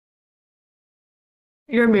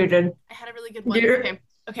You're muted. I had a really good one. You're, Okay.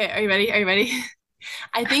 Okay, are you ready? Are you ready?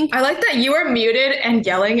 I think I like that you were muted and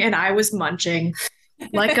yelling, and I was munching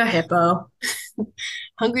like a hippo.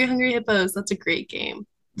 Hungry Hungry Hippos, that's a great game.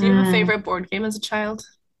 Do you have a Mm, favorite board game as a child?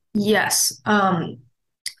 yes.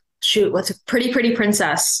 Shoot, what's a Pretty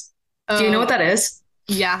Princess? Do you know what Oh, that is?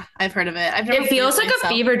 yeah, I've heard of it. I've never It played it feels like a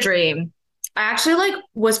myself. fever dream. I actually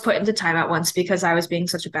was put into timeout once because I was being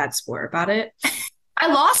such a bad sport about it. I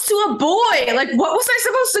lost to a boy. Like, what was I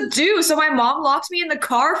supposed to do? So my mom locked me in the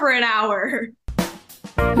car for an hour.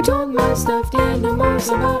 I told my stuffed animals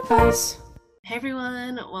about us. Hey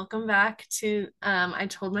everyone, welcome back to I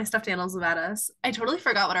told my stuffed animals about us. I totally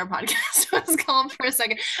forgot what our podcast was called for a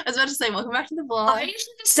second. I was about to say welcome back to the I vlog. usually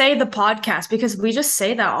just say the podcast because we just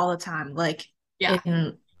say that all the time. Like Yeah,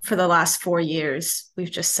 in for the last 4 years, we've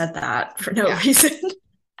just said that for no yeah. reason.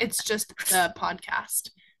 It's just the podcast.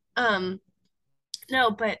 Um, no,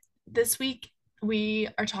 but this week we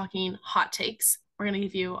are talking hot takes. We're going to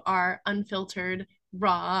give you our unfiltered,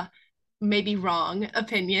 raw, maybe wrong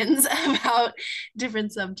opinions about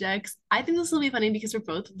different subjects. I think this will be funny because we're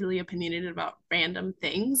both really opinionated about random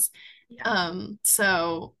things. Yeah.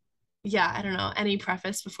 So yeah, I don't know. Any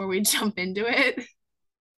preface before we jump into it?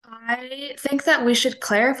 I think that we should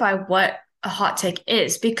clarify what a hot take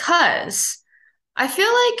is because I feel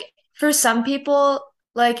like for some people,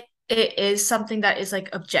 like it is something that is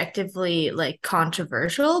like objectively like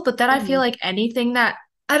controversial, but then I feel Mhm. like anything that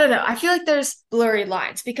I don't know, I feel like there's blurry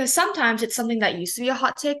lines because sometimes it's something that used to be a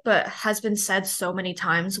hot take but has been said so many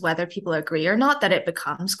times whether people agree or not that it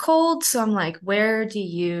becomes cold. So I'm like, where do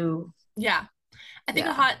you Yeah. I think a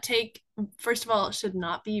yeah. hot take, first of all, should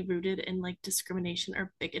not be rooted in like discrimination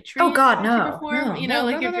or Oh bigotry in God, any way, shape, or no. form. No, no, no,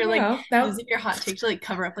 Like no, if no, you're no, like no. No. using your hot take to like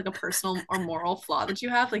cover up like a personal or moral flaw that you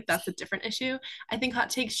have, like that's a different issue. I think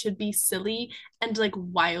hot takes should be silly and like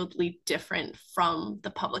wildly different from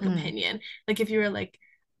the public Mm. opinion. Like if you were like,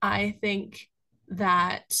 I think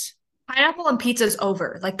that Pineapple on pizza is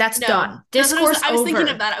over. Like that's no, done. that's what Discourse I was thinking of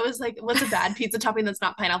over. that. I was like, what's a bad pizza topping that's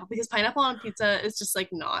not pineapple? Because pineapple on pizza is just like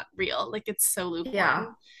not real. Like it's so Yeah.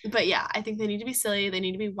 lukewarm. But yeah, I think they need to be silly, they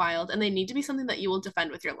need to be wild, and they need to be something that you will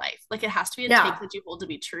defend with your life. Like it has to be a take Yeah. that you hold to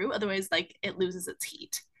be true. Otherwise, like it loses its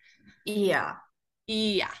heat. Yeah.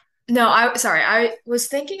 Yeah. No, I sorry. I was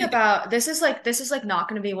thinking about this is like not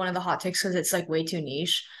going to be one of the hot takes because it's like way too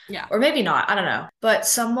niche. Yeah. Or maybe not. I don't know. But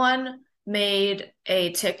someone made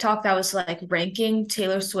a TikTok that was like ranking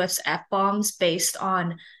Taylor Swift's F-bombs based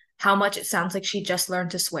on how much it sounds like she just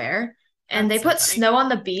learned to swear. And they That's so put funny. Snow on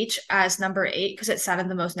the Beach as number 8 because it sounded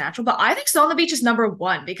the most natural. But I think Snow on the Beach is number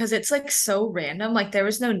 1 because it's like so random. Like there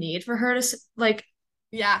was no need for her to like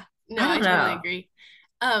Yeah. No, I I don't totally know. agree.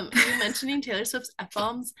 You mentioning Taylor Swift's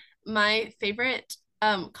F-bombs, my favorite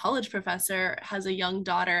college professor has a young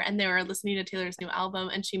daughter and they were listening to Taylor's new album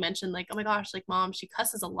and she mentioned like, oh my gosh, like mom, she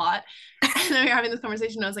cusses a lot. And then we were having this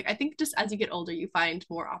conversation. And I was like, I think just as you get older, you find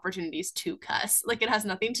more opportunities to cuss. Like it has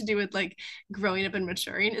nothing to do with like growing up and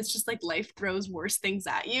maturing. It's just like life throws worse things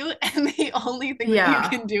at you. And the only thing that you Yeah.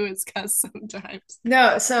 can do is cuss sometimes.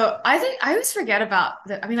 No, so I think I always forget about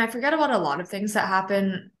I forget about a lot of things that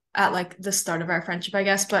happen at like the start of our friendship, I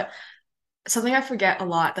guess, but something I forget a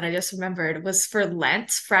lot that I just remembered was for Lent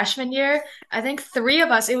freshman year. I think three of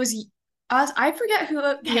us, it was us, I forget who the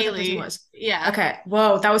other person Haley. was. Yeah. Okay,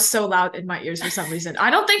 whoa, that was so loud in my ears for some reason. I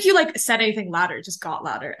don't think you like said anything louder, it just got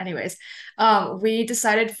louder. Anyways, we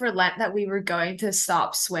decided for Lent that we were going to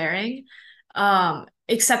stop swearing.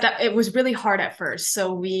 Except that it was really hard at first.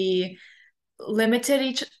 So we limited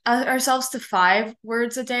each ourselves to 5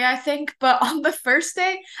 words a day, I think. But on the first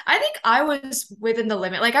day, I think I was within the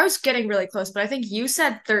limit. Like I was getting really close, but I think you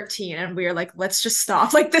said 13 and we were like, let's just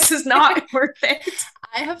stop. Like this is not worth it.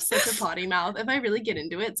 I have such a potty mouth. If I really get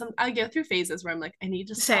into it, I go through phases where I'm like, I need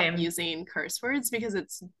to stop Same. using curse words because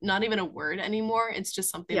it's not even a word anymore. It's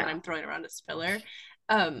just something that Yeah. I'm throwing around as filler.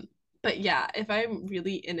 Um, but yeah, if I'm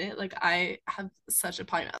really in it, like I have such a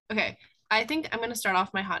potty mouth. Okay, I think I'm gonna start off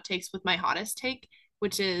my hot takes with my hottest take,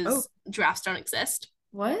 which Oh, is drafts don't exist.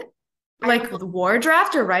 what? I Like don't the war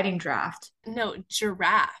draft or writing draft? know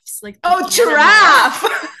giraffes, like the Oh, animal.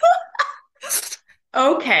 giraffe.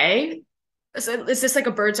 Okay. So is this like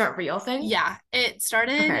a birds aren't real thing? Yeah, it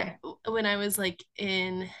started Okay. when I was like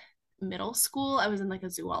in middle school. I was in like a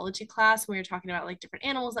zoology class. And we were talking about like different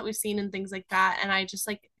animals that we've seen and things like that. And I just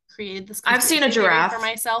like created this I've seen a conspiracy theory for giraffe.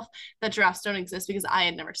 myself that giraffes don't exist because I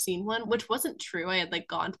had never seen one, which wasn't true. I had like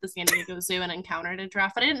gone to the San Diego Zoo and encountered a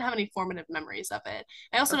giraffe, but I didn't have any formative memories of it.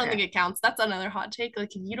 I also don't think Okay. it counts. That's another hot take.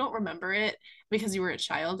 Like if you don't remember it because you were a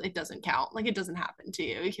child, it doesn't count. Like it doesn't happen to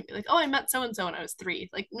you. You can be like, oh, I met so and so when I was 3.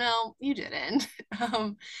 Like, no, you didn't.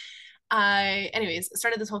 um, anyways,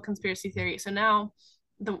 started this whole conspiracy theory. So now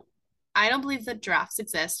the I don't believe that giraffes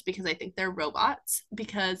exist because I think they're robots.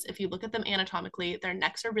 Because if you look at them anatomically, their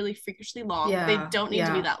necks are really freakishly long. They Yeah, don't need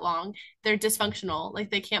to be yeah, that long. They're dysfunctional.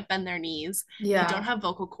 Like they can't bend their knees. They don't yeah. have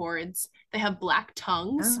vocal cords. They have black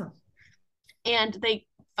tongues Oh. and they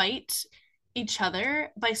fight each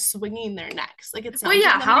other by swinging their necks. Like it But sounds like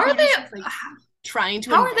yeah, nobody who just is like trying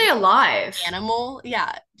to how are invent they alive? animal,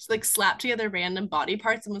 yeah, just like slapped together random body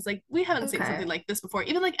parts and was like, we haven't seen something Okay. like this before.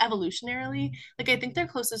 Even like evolutionarily, like I think their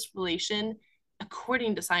closest relation,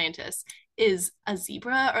 according to scientists, is a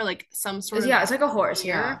zebra or like some sort of Yeah, it's like a horse.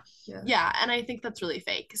 Yeah. deer. Yeah. Yeah, and I think that's really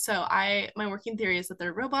fake. So my working theory is that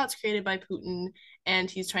they're robots created by Putin and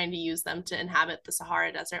he's trying to use them to inhabit the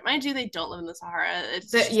Sahara Desert. Mind you, they don't live in the Sahara.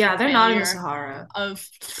 It's just a Yeah, they're not in the failure Sahara. of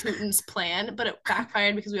Putin's plan, but it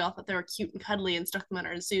backfired because we all thought they were cute and cuddly and stuck them in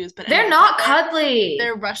our zoos. But They're anyways, not cuddly.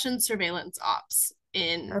 they're Russian surveillance ops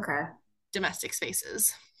in Okay. domestic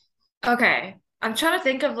spaces. Okay. I'm trying to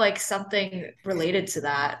think of like something related to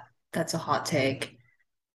that. That's a hot take.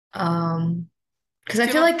 Because I Do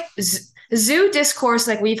you feel have like zoo discourse,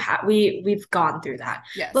 like we've gone through that.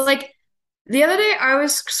 yes. But like the other day, I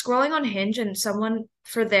was scrolling on Hinge, and someone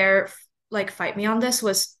for their like fight me on this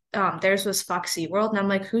was theirs was fuck SeaWorld, and I'm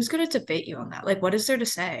like, who's gonna debate you on that? Like, what is there to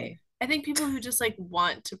say? I think people who just like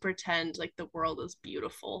want to pretend like the world is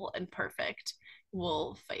beautiful and perfect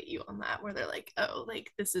will fight you on that, where they're like, oh,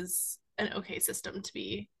 like this is an okay system to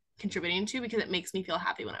be contributing to because it makes me feel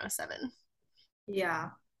happy when I was 7.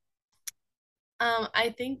 Yeah.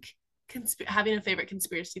 I think having a favorite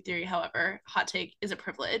conspiracy theory, however, hot take, is a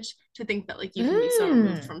privilege to think that like you can be so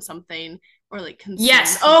removed Mm. from something or like consume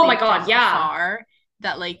Yes. Oh my something God. from Yeah. afar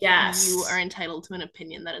that like you Yes. are entitled to an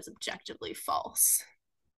opinion that is objectively false.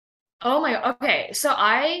 Oh my, okay. So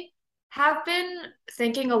I have been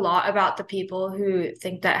thinking a lot about the people who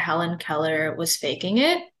think that Helen Keller was faking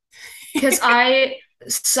it. Because I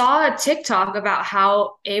saw a TikTok about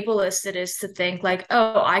how ableist it is to think like,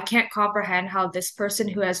 oh, I can't comprehend how this person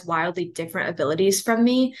who has wildly different abilities from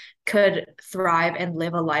me could thrive and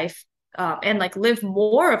live a life, and like live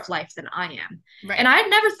more of life than I am. And Right. I'd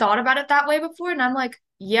never thought about it that way before. And I'm like,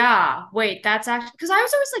 yeah, wait, that's actually because I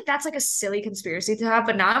was always like, that's like a silly conspiracy to have.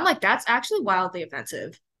 But now I'm like, that's actually wildly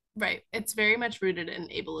offensive. Right. It's very much rooted in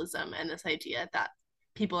ableism and this idea that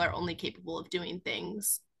people are only capable of doing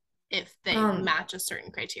things if they Um, match a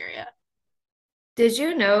certain criteria. did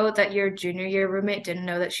you know that your junior year roommate didn't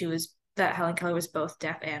know that Helen Keller was both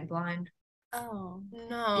deaf and blind? Oh,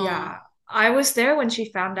 no. Yeah. I was there when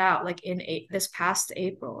she found out, like this past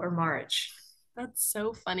April or March. That's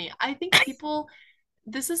so funny. I think people,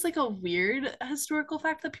 this is like a weird historical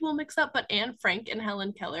fact that people mix up, but Anne Frank and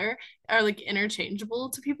Helen Keller are like interchangeable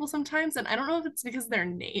to people sometimes. And I don't know if it's because of their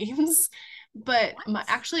names, but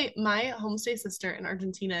my homestay sister in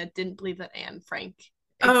Argentina didn't believe that Anne Frank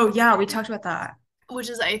Oh, yeah, we existed, talked about that. which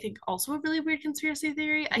is I think also a really weird conspiracy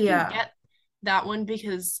theory. I can Yeah. get that one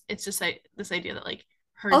because it's just like this idea that like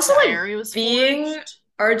her Also, like diary was being forged.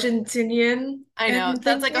 Argentinian I know and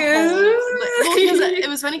that's think like a whole well because it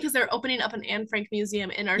was funny because they're opening up an Anne Frank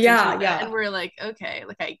museum in Yeah, Argentina and yeah. we're like okay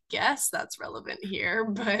like I guess that's relevant here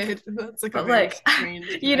but that's like a But very like,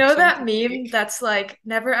 strange you know connection that to meme make. that's like,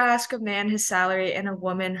 never ask a man his salary and a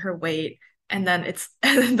woman her weight, and then it's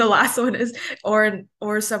and then the last one is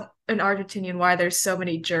or some an Argentinian why there's so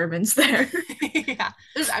many Germans there. Yeah,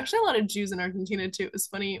 there's actually a lot of Jews in Argentina too. It was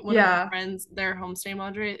funny. One of my Yeah. friends, their homestay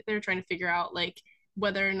madre, they were trying to figure out like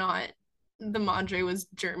whether or not the madre was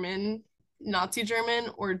German, Nazi German,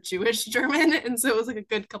 or Jewish German, and so it was like a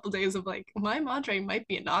good couple days of like my madre might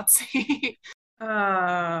be a Nazi.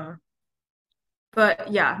 Uh,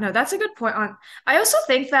 but yeah, no, that's a good point on. I also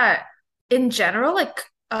think that in general,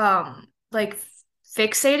 like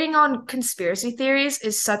fixating on conspiracy theories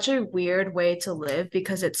is such a weird way to live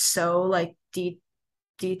because it's so like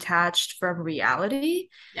detached from reality.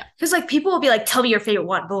 Yeah. Because like people will be like, tell me your favorite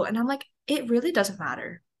one, but and I'm like, it really doesn't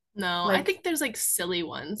matter. No, I Like, think there's like silly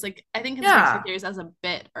ones. Like I think conspiracy yeah. theories as a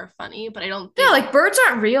bit are funny, but I don't Yeah, think like birds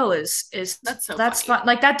aren't real that's so that's funny. fun.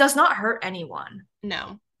 Like that does not hurt anyone.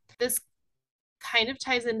 No. This kind of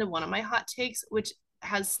ties into one of my hot takes, which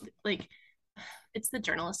has like it's the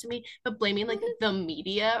journalist in me, but blaming like the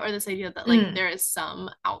media or this idea that like Mm, there is some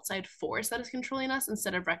outside force that is controlling us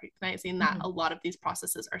instead of recognizing that a mhm. lot of these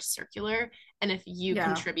processes are circular. And if you Yeah.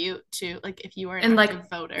 contribute to like if you are an And like active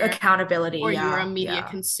voter accountability, or you are a yeah, media yeah.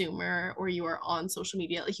 consumer or you are on social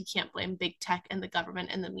media, like you can't blame big tech and the government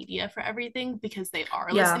and the media for everything because they are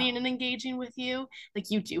Yeah. listening and engaging with you.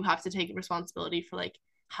 Like you do have to take responsibility for like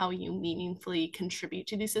how you meaningfully contribute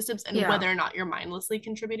to these systems and Yeah. whether or not you're mindlessly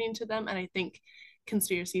contributing to them. And I think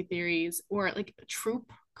conspiracy theories or like true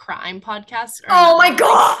crime podcasts are Oh my another, like,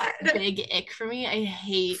 God. big ick for me. I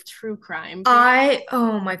hate true crime things.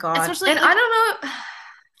 Oh my God. Especially And like I don't know.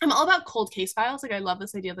 I'm all about cold case files. Like I love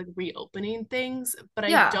this idea of like reopening things, but I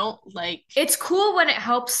Yeah. don't like It's cool when it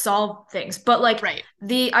helps solve things, but like right.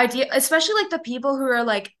 the idea, especially like the people who are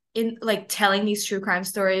like in like telling these true crime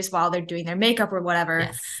stories while they're doing their makeup or whatever,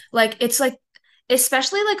 Yes. like it's like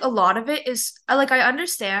especially like a lot of it is like I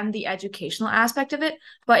understand the educational aspect of it,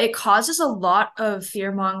 but it causes a lot of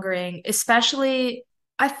fear mongering, especially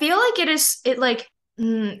I feel like it like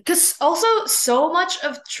because also so much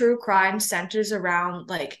of true crime centers around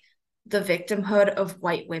like the victimhood of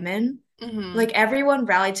white women. Mm-hmm. Like everyone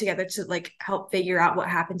rallied together to like help figure out what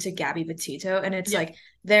happened to Gabby Petito, and it's Yep. like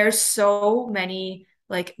there's so many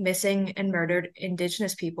like missing and murdered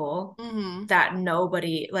indigenous people Mm-hmm. that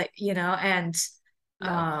nobody like, and No.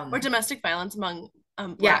 Or um domestic violence among yeah,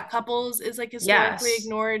 Black couples is like historically yes.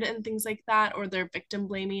 ignored and things like that, or they're victim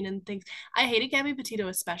blaming and things. I hated Gabby Petito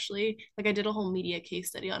especially. Like I did a whole media case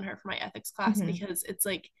study on her for my ethics class Hmm. because it's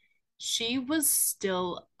like she was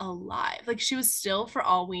still alive. Like she was still, for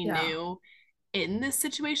all we Yeah. knew, in this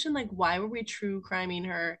situation. Like why were we true criming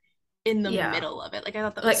her in the Yeah. middle of it? Like I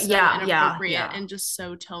thought that Like was so yeah, yeah, inappropriate yeah. and just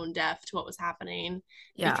so tone deaf to what was happening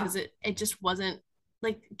Yeah. because it just wasn't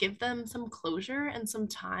like give them some closure and some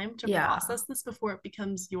time to Yeah. process this before it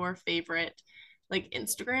becomes your favorite like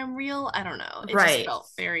Instagram reel. I don't know. It just Right. felt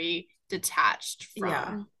very detached Yeah.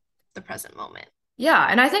 from the present moment. Yeah,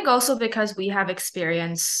 and I think also because we have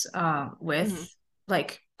experience with Mm-hmm.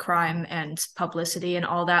 like crime and publicity and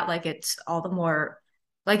all that, like it's all the more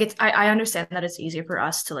like I understand that it's easier for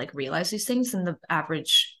us to like realize these things than the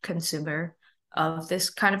average consumer of this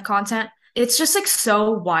kind of content. It's just like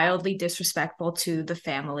so wildly disrespectful to the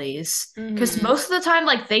families because Mm-hmm. most of the time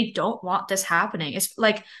like they don't want this happening. It's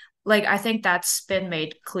like I think that's been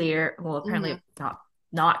made clear, well Mm-hmm. apparently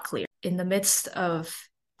not clear in the midst of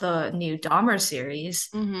the new Dahmer series,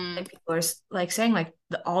 Mm-hmm. like people are like saying like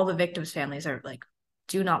all the victims' families are like,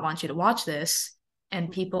 do not want you to watch this,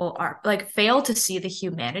 and people are like fail to see the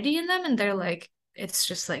humanity in them, and they're like, it's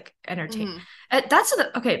just like entertaining.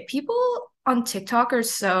 Mm-hmm. Okay. People on TikTok are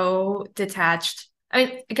so detached.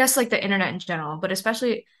 I guess like the internet in general, but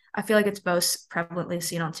especially I feel like it's most prevalently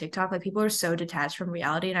seen on TikTok. Like people are so detached from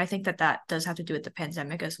reality, and I think that that does have to do with the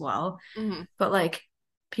pandemic as well. Mm-hmm. But like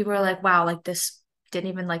people are like, wow, like this didn't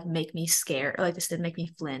even like make me scared, or like this didn't make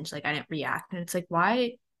me flinch, like I didn't react. And it's like,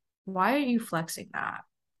 why are you flexing that?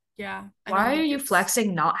 Yeah, I don't Why are think you it's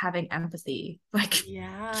flexing not having empathy? Like,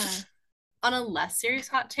 yeah. On a less serious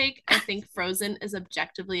hot take, I think Frozen is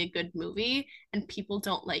objectively a good movie and people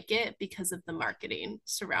don't like it because of the marketing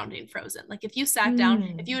surrounding Frozen. Like if you sat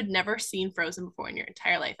down, if you mm, had never seen Frozen before in your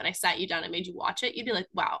entire life and I sat you down and made you watch it, you'd be like,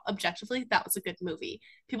 wow, objectively, that was a good movie.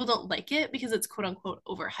 People don't like it because it's quote unquote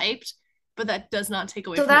overhyped, but that does not take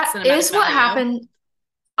away so from its that cinematic is what value. happened.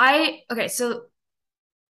 Okay, so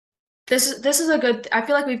this is a good, I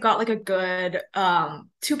feel like we've got like a good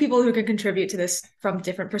two people who can contribute to this from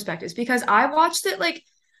different perspectives because I watched it like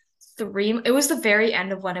it was the very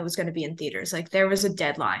end of when it was going to be in theaters. Like there was a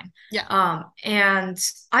deadline. Yeah. And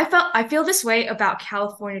I feel this way about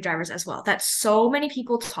California Drivers as well, that so many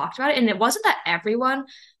people talked about it. And it wasn't that everyone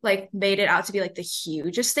like made it out to be like the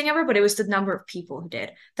hugest thing ever, but it was the number of people who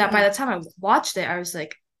did. That by Mm-hmm. the time I watched it, I was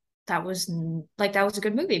like, that was a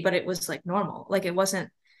good movie, but it was like normal. Like it wasn't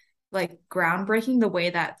like groundbreaking the way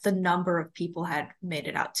that the number of people had made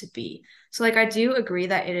it out to be. So like I do agree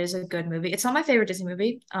that it is a good movie. It's not my favorite Disney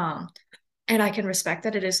movie. And I can respect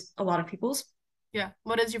that it is a lot of people's. Yeah.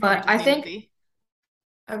 What is your favorite But I Disney think movie?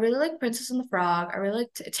 I really like Princess and the Frog. I really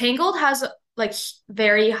like Tangled has like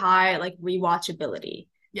very high like rewatchability.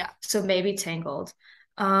 Yeah. So maybe Tangled.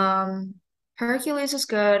 Um Hercules is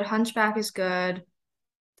good, Hunchback is good.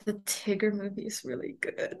 The Tigger movie is really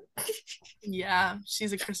good. Yeah.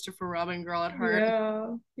 She's a Christopher Robin girl at heart. Yeah,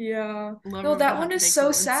 yeah. Love No, her that one behind is big so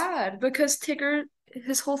words. sad because Tigger,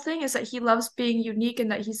 his whole thing is that he loves being unique and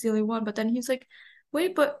that he's the only one. But then he's like,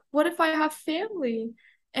 wait, but what if I have family?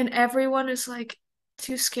 And everyone is like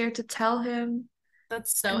too scared to tell him.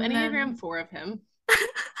 That's so And Enneagram then, 4 of him.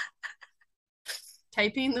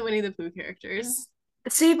 Typing the Winnie the Pooh characters.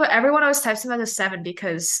 see, but everyone always types him as a seven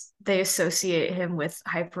because they associate him with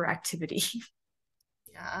hyperactivity.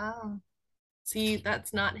 Yeah. See,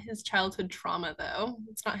 that's not his childhood trauma, though.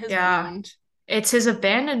 It's not his Yeah, wound. it's his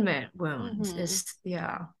abandonment wounds. Hmm. Is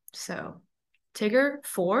yeah. So Tigger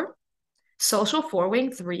four, social four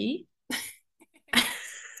wing three.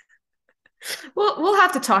 We'll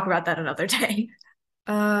have to talk about that another day.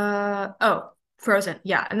 Oh, Frozen.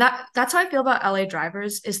 Yeah. And that's how I feel about LA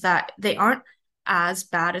drivers is that they aren't as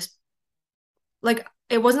bad as like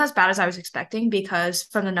it wasn't as bad as I was expecting because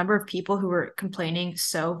from the number of people who were complaining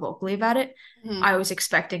so vocally about it, Mhm. I was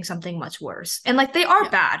expecting something much worse. And like they are Yeah.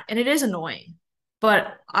 bad and it is annoying,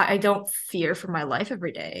 but I don't fear for my life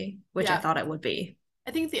every day, which I Yeah. thought it would be.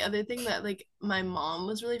 I think the other thing that like my mom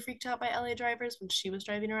was really freaked out by LA drivers when she was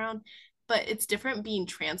driving around, but it's different being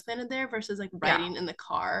transplanted there versus like Yeah. riding in the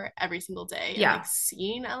car every single day and like Yeah.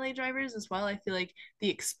 seeing LA drivers as well. I feel like the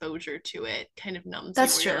exposure to it kind of numbs you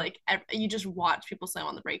That's where you're true. like you just watch people slam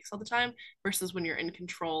on the brakes all the time versus when you're in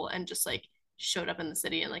control and just like showed up in the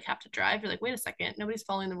city and like have to drive. You're like, wait a second, nobody's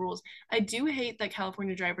following the rules. I do hate that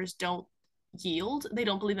California drivers don't yield. They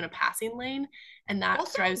don't believe in a passing lane, and that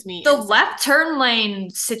Also, drives me the insane. left turn lane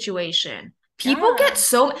situation. People get Yeah.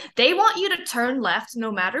 so they want you to turn left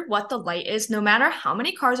no matter what the light is, no matter how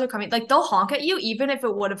many cars are coming. Like they'll honk at you even if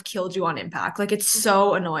it would have killed you on impact. Like it's Mhm.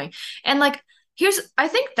 so annoying. And like here's I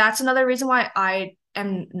think that's another reason why I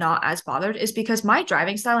am not as bothered is because my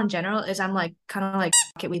driving style in general is I'm like kind of like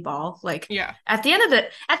 "Fuck it, we ball." Like Yeah. at the end of the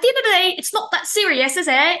day, it's not that serious, is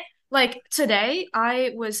it? Like today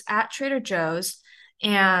I was at Trader Joe's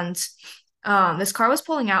and this car was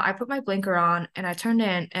pulling out. I put my blinker on and I turned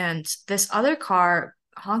in, and this other car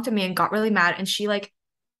honked at me and got really mad. And she like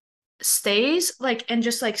stays like and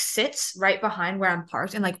just like sits right behind where I'm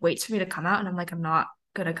parked and like waits for me to come out. And I'm like, I'm not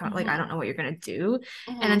gonna come. Like, I Hmm. don't know what you're gonna do.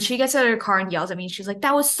 And then Hmm. she gets out of her car and yells at me. She's like,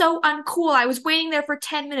 that was so uncool. I was waiting there for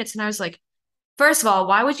 10 minutes. And I was like, first of all,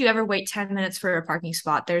 why would you ever wait 10 minutes for a parking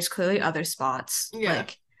spot? There's clearly other spots. Yeah.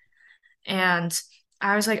 Like, and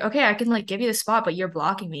I was like, okay, I can like give you the spot, but you're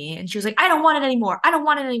blocking me. And she was like, I don't want it anymore. I don't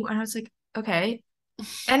want it anymore. And I was like, okay.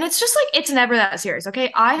 And it's just like it's never that serious.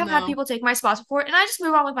 Okay. I have had No. people take my spots before and I just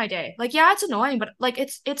move on with my day. Like, yeah, it's annoying, but like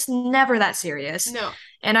it's never that serious. No.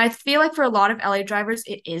 And I feel like for a lot of LA drivers,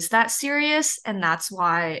 it is that serious, and that's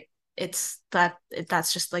why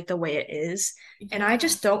that's just like the way it is. And I Yeah.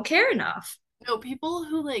 just don't care enough. No, people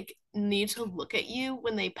who like need to look at you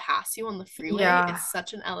when they pass you on the freeway Yeah. is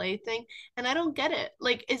such an LA thing. And I don't get it.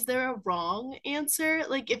 Like, is there a wrong answer?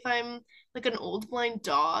 Like, if I'm like an old blind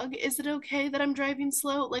dog, is it okay that I'm driving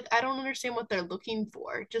slow? Like, I don't understand what they're looking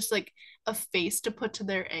for. Just like a face to put to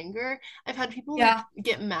their anger. I've had people like Yeah.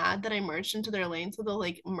 get mad that I merged into their lane, so they'll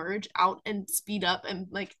like merge out and speed up and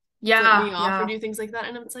like flip me Yeah. off or Yeah. do things like that.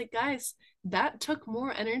 And it's like, guys, that took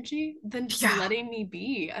more energy than just Yeah. letting me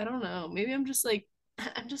be. I don't know. Maybe I'm just like,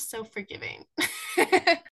 I'm just so forgiving.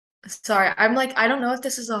 Sorry, I'm like, I don't know if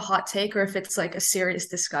this is a hot take or if it's like a serious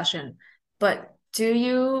discussion, but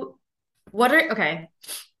okay,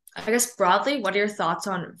 I guess broadly, what are your thoughts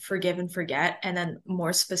on forgive and forget? And then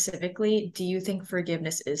more specifically, do you think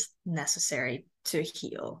forgiveness is necessary to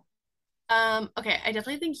heal? Okay, I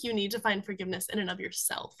definitely think you need to find forgiveness in and of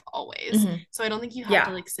yourself always. Hmm. So I don't think you have to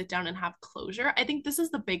Yeah, like sit down and have closure. I think this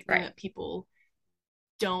is the big thing right. that people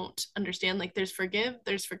don't understand. Like there's forgive,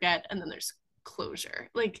 there's forget, and then there's closure.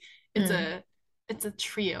 Like it's Mm, a it's a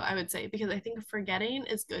trio, I would say, because I think forgetting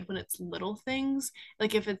is good when it's little things.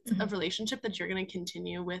 Like if it's a mhm, relationship that you're going to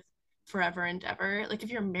continue with forever and ever, like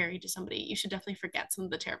if you're married to somebody, you should definitely forget some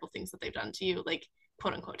of the terrible things that they've done to you, like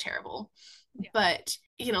quote unquote terrible. yeah. But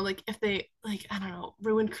like if they like I don't know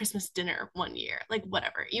ruined Christmas dinner one year, like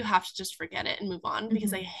whatever, you have to just forget it and move on,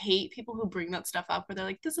 because I Mhm. hate people who bring that stuff up where they're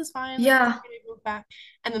like, this is fine, like it's Yeah. okay to move back,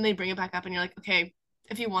 and then they bring it back up and you're like, okay,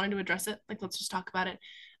 if you wanted to address it, like let's just talk about it.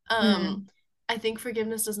 um Mm, I think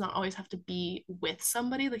forgiveness does not always have to be with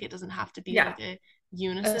somebody, like it doesn't have to be yeah. like a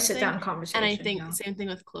A unison sit thing. down And I conversation. think Yeah. same thing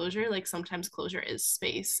with closure, like sometimes closure is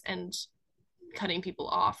space and cutting people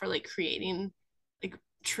off or like creating like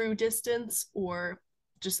true distance, or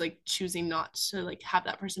just like choosing not to like have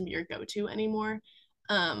that person be your go-to anymore.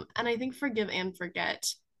 And I think forgive and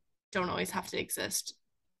forget don't always have to exist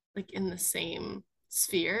like in the same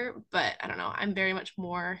sphere, but I don't know, I'm very much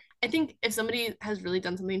more, I think if somebody has really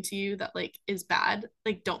done something to you that like is bad,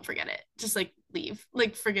 like don't forget it, just like leave,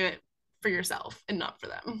 like forget it for yourself and not for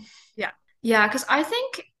them. Yeah. Yeah, because I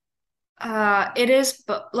think it is,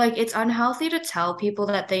 but like it's unhealthy to tell people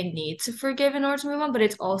that they need to forgive in order to move on, but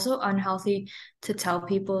it's also unhealthy to tell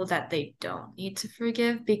people that they don't need to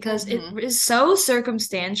forgive because it Mm-hmm. is so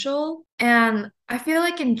circumstantial. And I feel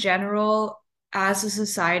like in general, as a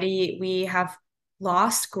society, we have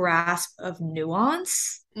lost grasp of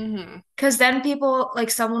nuance. Mm-hmm. Because then people,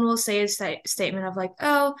 like someone will say a statement of like,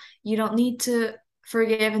 oh, you don't need to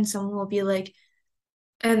forgive, and someone will be like,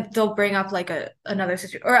 and they'll bring up like another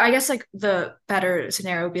situation, or I guess like the better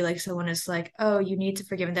scenario would be like someone is like, "Oh, you need to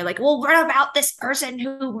forgive," and they're like, "Well, what about this person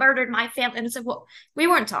who murdered my family?" And it's like, "Well, we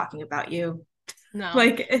weren't talking about you." No.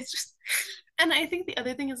 Like it's just, And I think the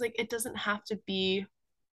other thing is like it doesn't have to be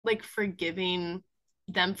like forgiving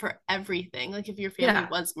them for everything. Like if your family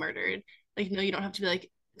was murdered, like no, you don't have to be like,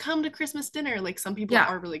 come to Christmas dinner. Like some people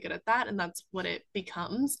are really good at that, and that's what it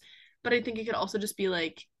becomes. But I think it could also just be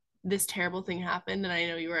like, this terrible thing happened, and I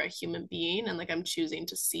know you are a human being, and like I'm choosing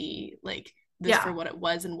to see like this for what it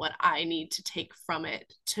was and what I need to take from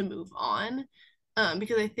it to move on.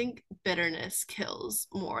 Because I think bitterness kills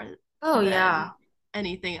more than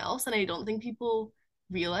anything else. And I don't think people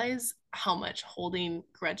realize how much holding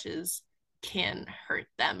grudges can hurt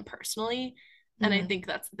them personally. And I think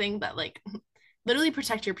that's the thing, that like literally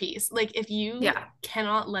protect your peace. Like if you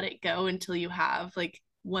cannot let it go until you have like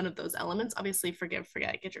one of those elements, obviously forgive,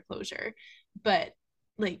 forget, get your closure. But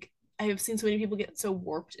like I have seen so many people get so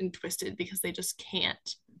warped and twisted because they just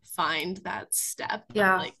can't find that step of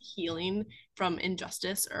like healing from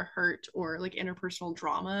injustice or hurt or like interpersonal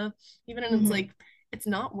drama even. And it's like, it's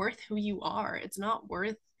not worth who you are. It's not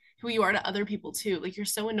worth who you are to other people too. Like you're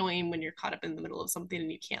so annoying when you're caught up in the middle of something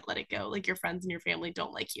and you can't let it go. Like your friends and your family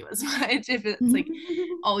don't like you as much if it's like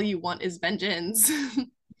all you want is vengeance.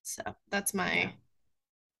 So that's my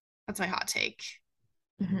hot take.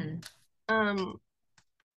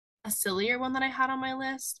 A sillier one that I had on my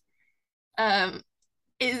list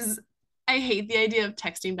is I hate the idea of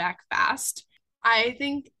texting back fast. I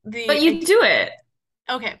think But you do it.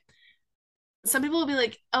 Okay. Some people will be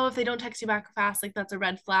like, oh, if they don't text you back fast, like that's a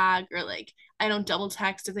red flag, or like I don't double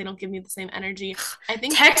text if they don't give me the same energy. I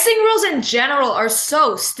think texting rules in general are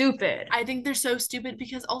so stupid. I think they're so stupid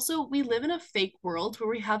because also we live in a fake world where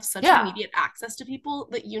we have such immediate access to people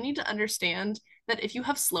that you need to understand that if you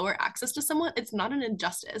have slower access to someone, it's not an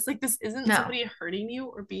injustice. Like this isn't somebody hurting you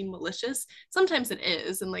or being malicious. Sometimes it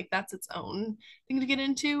is, and like that's its own thing to get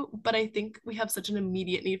into. But I think we have such an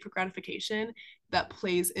immediate need for gratification that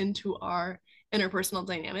plays into our interpersonal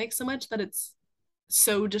dynamics so much that it's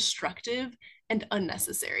so destructive and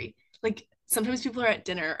unnecessary. Like sometimes people are at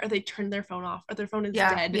dinner or they turn their phone off or their phone is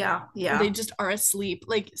dead. Or they just are asleep.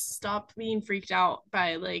 Like stop being freaked out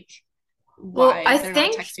by like why they're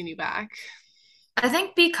not texting you back. I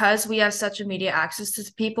think because we have such immediate access to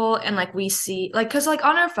people and like we see like because like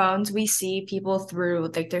on our phones we see people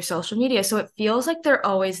through like their social media, so it feels like they're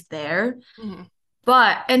always there.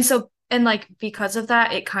 But and like because of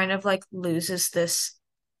that it kind of like loses this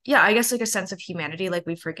I guess like a sense of humanity. Like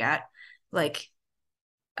we forget like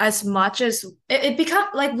as much as it become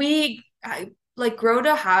like like grow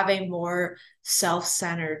to have a more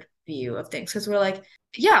self-centered view of things, because we're like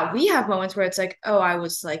we have moments where it's like, oh, I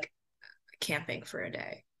was like camping for a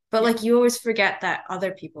day, but like you always forget that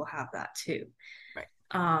other people have that too,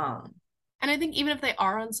 and I think even if they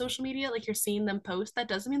are on social media, like you're seeing them post, that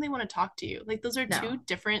doesn't mean they want to talk to you. Like those are two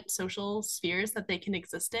different social spheres that they can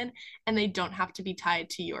exist in, and they don't have to be tied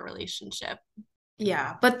to your relationship.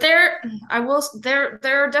 But there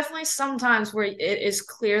are definitely some times where it is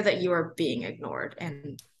clear that you are being ignored,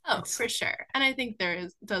 and for sure. And I think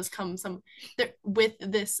does come some there with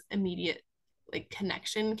this immediate like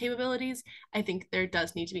connection capabilities. I think there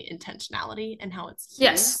does need to be intentionality in how it's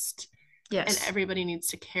used. And everybody needs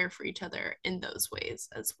to care for each other in those ways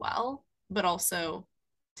as well, but also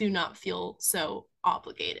do not feel so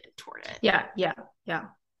obligated toward it.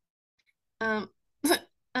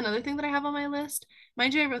 Another thing that I have on my list,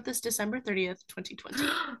 mind you, I wrote this December 30th, 2020.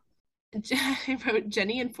 I wrote,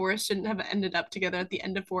 Jenny and Forrest shouldn't have ended up together at the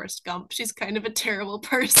end of Forrest Gump. She's kind of a terrible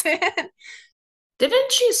person.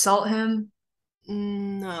 Didn't she assault him?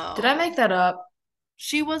 No. Did I make that up?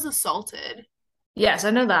 She was assaulted. Yes,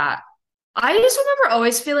 I know that. I just remember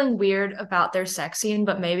always feeling weird about their sex scene,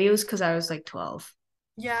 but maybe it was because I was like 12.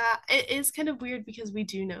 Yeah, it is kind of weird because we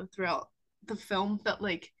do know throughout the film that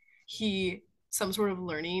like he some sort of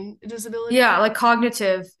learning disability. Yeah, like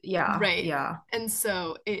cognitive. Yeah. Right. Yeah. And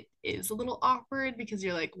so it is a little awkward because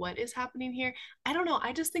you're like, what is happening here? I don't know.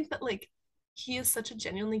 I just think that like he is such a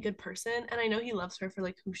genuinely good person, and I know he loves her for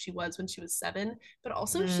like who she was when she was 7, but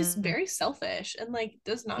also she's very selfish and like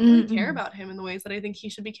does not really care about him in the ways that I think he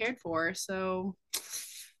should be cared for. So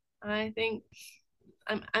I think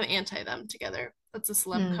I'm anti them together. That's a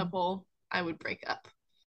celeb couple I would break up.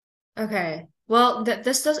 Okay. Well,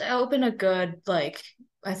 this does open a good like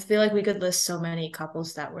I feel like we could list so many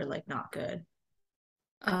couples that were like not good.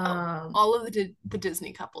 All of the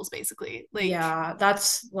Disney couples basically, like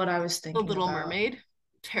that's what I was thinking. The Little Mermaid,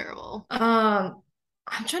 terrible. I'm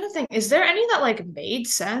trying to think, is there any that like made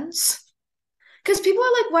sense? Because people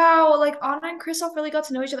are like, wow, like Anna and Kristoff really got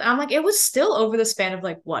to know each other. I'm like, it was still over the span of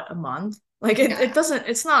like what, a month? Like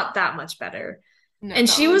it's not that much better. No, and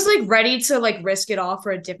she was like ready to like risk it all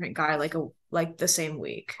for a different guy like the same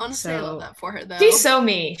week. Honestly, I love that for her though. She's so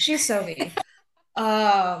me.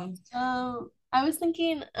 I was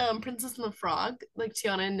thinking Princess and the Frog, like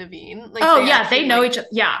Tiana and Naveen, like Oh they yeah, they actually know like each other.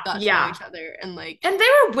 Yeah, got to know yeah. each other and like And they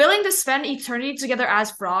were willing to spend eternity together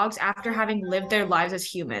as frogs after I having lived their know. lives as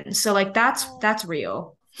humans. So like that's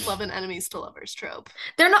real. Love and enemies to lovers trope.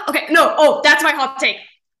 They're not okay. No, oh, that's my hot take.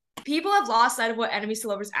 People have lost sight of what enemies to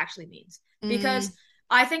lovers actually means because Mm,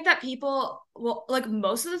 I think that people will like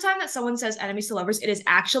most of the time that someone says enemies to lovers, it is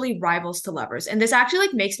actually rivals to lovers. And this actually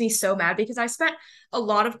like makes me so mad because I spent a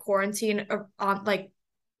lot of quarantine on like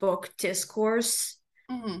book discourse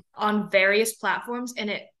mhm. on various platforms and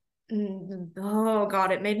oh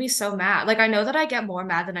god, it made me so mad. Like I know that I get more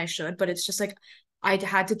mad than I should, but it's just like I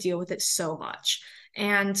had to deal with it so much.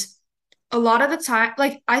 And a lot of the time,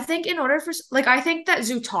 like I think in order for like I think that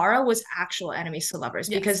Zutara was actual enemies to lovers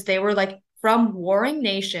Yes. because they were like from warring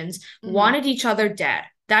nations, Hmm. wanted each other dead.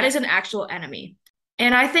 That is Yes. an actual enemy.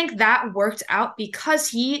 And I think that worked out because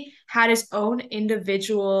he had his own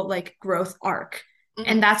individual like growth arc. Hmm.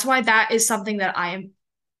 And that's why that is something that I am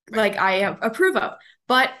Right. like I approve of.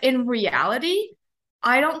 But in reality,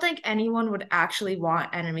 I don't think anyone would actually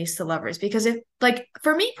want enemies to lovers because if like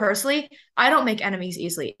for me personally, I don't make enemies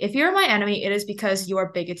easily. If you're my enemy, it is because you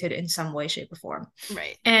are bigoted in some way, shape, or form.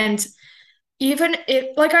 Right. And even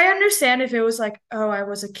if like I understand if it was like, oh, I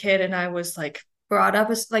was a kid and I was like brought up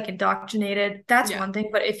as like indoctrinated, that's Yeah. one thing.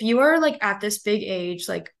 But if you are like at this big age,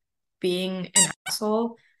 like being an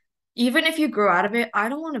asshole, even if you grow out of it, I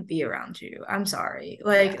don't want to be around you. I'm sorry.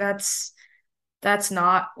 Like Yeah. that's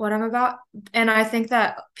not what I'm about. And I think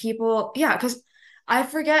that people, yeah, because I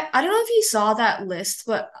forget, I don't know if you saw that list,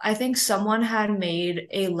 but I think someone had made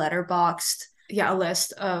a letterboxed, yeah, a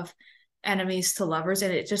list of enemies to lovers,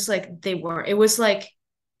 and it just like they weren't. It was like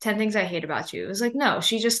 10 things I hate about you. It was like, no,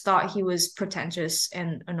 she just thought he was pretentious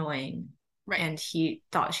and annoying, Right. and he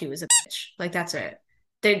thought she was a bitch. Like that's Right.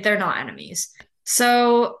 it. They're not enemies.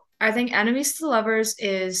 So I think enemies to lovers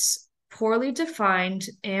is poorly defined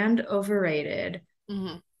and overrated.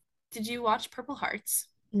 Hmm. Did you watch Purple Hearts?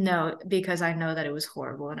 No, because I know that it was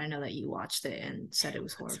horrible and I know that you watched it and said it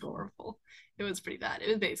was It's horrible. horrible. It was pretty bad. It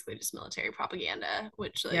was basically just military propaganda,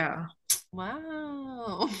 which like, Yeah.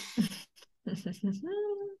 wow.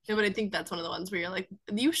 No, but I think that's one of the ones where you're like,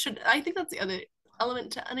 you should. I think that's the other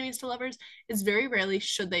element to enemies to lovers is very rarely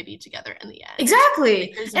should they be together in the end. Like,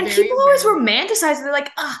 Exactly. there's And very people always rarely. romanticize it. They're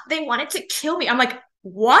like, ah, they wanted to kill me. I'm like,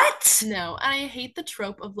 what? No, and I hate the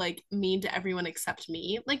trope of like mean to everyone except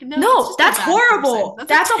me. Like, no, that's No, just a that's bad person. horrible. That's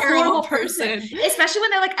That's a a terrible horrible person. person. Especially when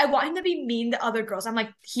they're like, I want him to be mean to other girls. I'm like,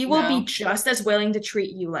 he will be No, just as willing to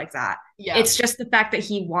treat you like that. yeah, It's just the fact that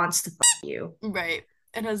he wants to fuck you. right.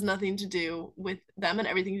 It has nothing to do with them and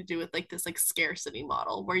everything to do with like this like scarcity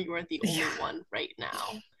model where you are the only Yeah. one right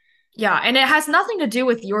now. Yeah, and it has nothing to do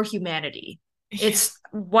with your humanity. Yeah. It's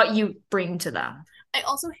what you bring to them. I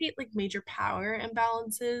also hate like major power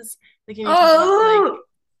imbalances. Like when you talk about Oh,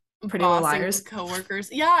 like Pretty Little boss and Liars.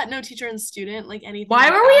 coworkers. Yeah, no teacher and student, like anything Why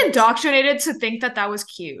like were we that. indoctrinated to think that that was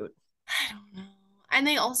cute? I don't know. And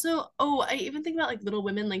they also, oh, I even think about like Little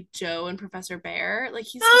Women, like Joe and Professor Bear. Like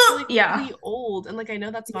he's supposed to be like Yeah, really old, and like I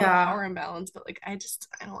know that's not a yeah. power imbalance, but like I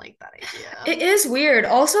don't like that idea. It is weird.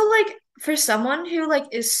 Also, like for someone who like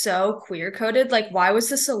is so queer coded, like why was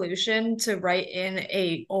the solution to write in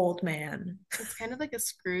a old man? It's kind of like a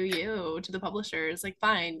screw you to the publishers. Like,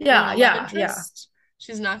 fine, you want Yeah, a love yeah, yeah. interest?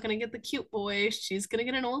 She's not gonna get the cute boy. She's gonna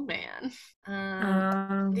get an old man. The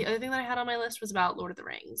Um. other thing that I had on my list was about Lord of the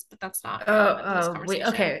Rings, but that's not Oh, relevant to this oh. We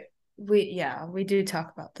conversation. okay. We do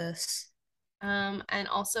talk about this. And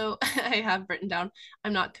also I have written down,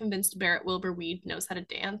 I'm not convinced Barrett Wilbur Weed knows how to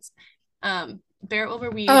dance. Barrett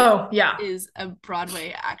Wilbur Weed Oh, yeah. is a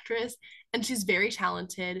Broadway actress, and she's very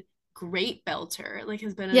talented, great belter, like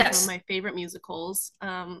has been in some of Yes. my favorite musicals,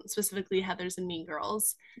 specifically Heathers and Mean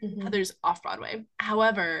Girls. Mhm. Heathers off Broadway.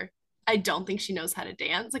 However, I don't think she knows how to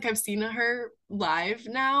dance. Like I've seen her live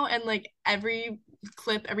now, and like every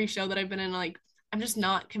clip, every show that I've been in, like I'm just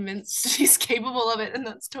not convinced she's capable of it, and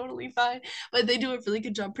that's totally fine. But they do a really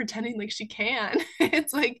good job pretending like she can.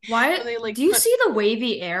 It's like Why when they do like you put, see the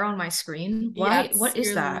wavy air on my screen? yeah, Why? it's What is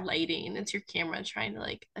your that? lighting, it's your camera trying to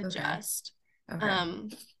like Okay. adjust. Okay. Um,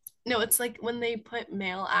 no, it's like when they put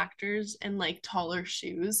male actors in like taller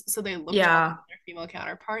shoes so they look taller Yeah. than their female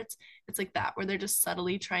counterparts. It's like that where they're just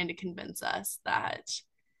subtly trying to convince us that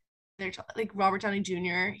like Robert Downey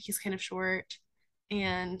Jr. He's kind of short,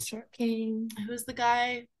 and Short King. who's the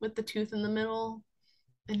guy with the tooth in the middle,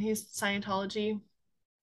 and he's Scientology.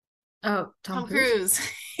 Oh, Tom Tom Cruise. Cruise.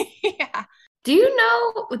 Yeah.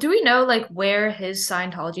 Do we know like where his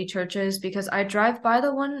Scientology church is? Because I drive by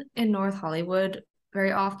the one in North Hollywood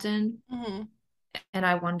very often, Hmm. and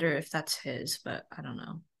I wonder if that's his, but I don't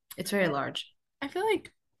know. It's very large. I feel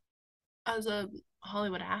like as a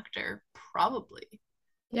Hollywood actor, probably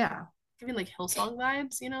Yeah. giving like Hillsong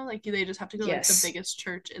vibes, like they just have to go to like the Yes. biggest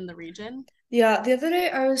church in the region. Yeah, the other day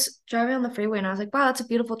I was driving on the freeway and I was like, wow, that's a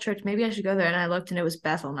beautiful church. Maybe I should go there. And I looked and it was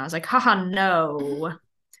Bethel and I was like, haha, no.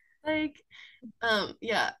 Like,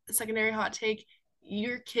 yeah, secondary hot take.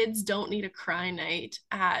 Your kids don't need a cry night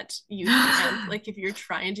at youth camp. Like, if you're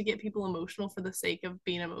trying to get people emotional for the sake of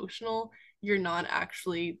being emotional, you're not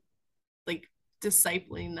actually like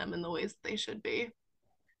discipling them in the ways that they should be.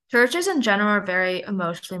 Churches in general are very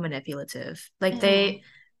emotionally manipulative. Like Mm-hmm.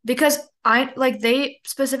 because they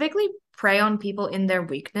specifically prey on people in their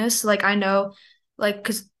weakness. Like I know, like,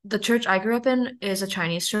 because the church I grew up in is a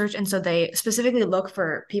Chinese church, and so they specifically look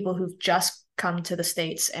for people who've just come to the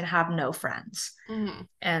States and have no friends. Mm-hmm.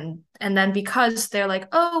 And then because they're like,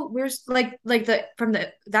 oh, we're like the from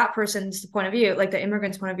the that person's point of view, like the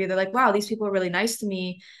immigrant's point of view, they're like, wow, these people are really nice to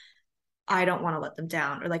me. I don't want to let them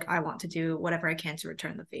down, or like I want to do whatever I can to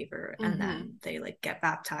return the favor. And Mm-hmm. then they like get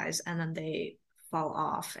baptized and then they fall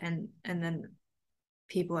off and then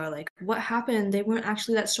people are like, what happened? They weren't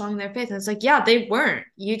actually that strong in their faith. And it's like, yeah, they weren't.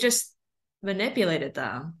 You just manipulated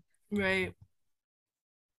them. Right.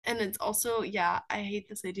 And it's also, yeah, I hate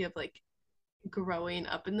this idea of like growing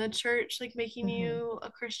up in the church, like making Mhm. you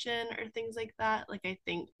a Christian or things like that. Like, I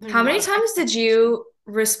think there's a How lot many of times did expectation. you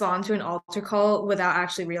respond to an altar call without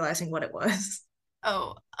actually realizing what it was?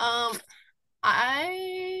 Oh,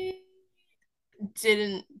 I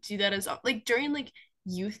didn't do that as like during like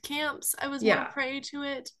youth camps, I was more Yeah. prey to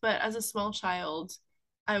it, but as a small child,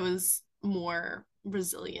 I was more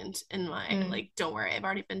resilient in my Mm. like, don't worry, I've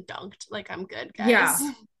already been dunked. Like, I'm good, guys. Yeah.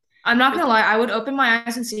 I'm not With gonna lie, I would open my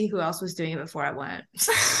eyes and see who else was doing it before I went.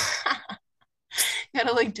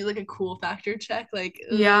 gotta like do like a cool factor check. Like,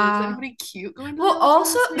 is Yeah. anybody cute going to the Well, altar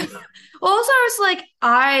also, this week? I was like,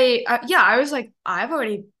 yeah, I was like, I've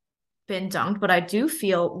already been dunked, but I do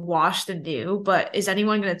feel washed and new. But is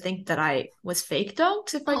anyone gonna think that I was fake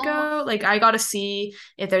dunked if I Oh, go? Like, I gotta see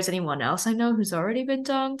if there's anyone else I know who's already been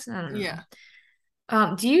dunked. I don't know. yeah.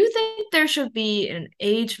 Do you think there should be an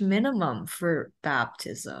age minimum for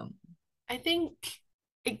baptism? I think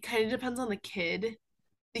it kind of depends on the kid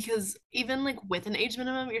because even like with an age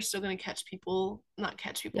minimum, you're still going to catch people, not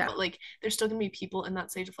catch people, Yeah, but like there's still going to be people in that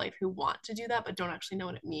stage of life who want to do that but don't actually know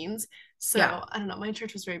what it means. yeah, So I don't know. My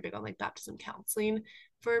church was very big on like baptism counseling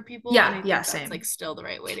for people. And yeah, I yeah, think that's like same. still the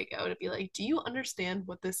right way to go to be like, do you understand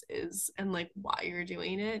what this is and like why you're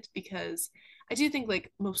doing it? Because I do think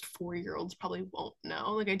like most 4-year-olds probably won't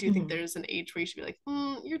know. Like I do think Mhm. there's an age where you should be like,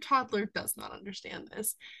 your toddler does not understand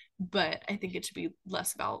this. But I think it should be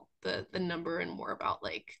less about the number and more about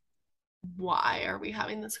like why are we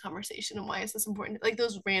having this conversation and why is this important? Like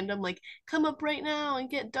those random like come up right now and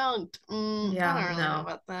get dunked. I Yeah, don't really know no.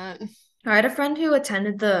 about that. I had a friend who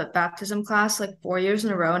attended the baptism class like 4 years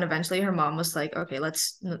in a row, and eventually her mom was like, "Okay,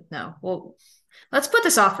 no, well, let's put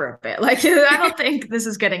this off for a bit. Like, I don't think this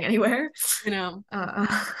is getting anywhere." You know, Uh,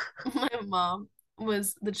 my mom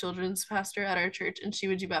was the children's pastor at our church and she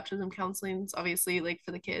would do baptism counselings obviously like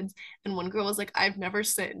for the kids, and one girl was like, I've never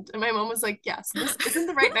sinned, and my mom was like, yeah, so this isn't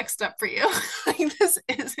the right next step for you. Like this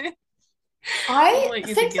isn't I what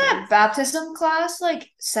you think think it that is. baptism class like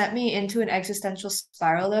sent me into an existential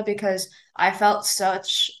spiral though because I felt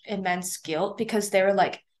such immense guilt because they were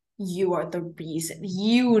like, you are the reason.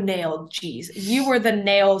 You nailed Jesus. You were the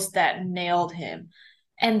nails that nailed him.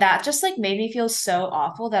 And that just like made me feel so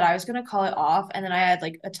awful that I was gonna call it off. And then I had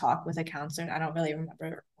like a talk with a counselor. And I don't really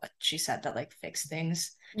remember what she said that like fixed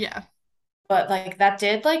things. Yeah. But like that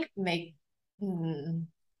did like make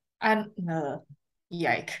I don't know.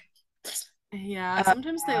 Yike. Yeah,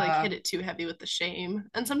 sometimes they like Uh, hit it too heavy with the shame,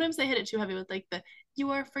 and sometimes they hit it too heavy with like the you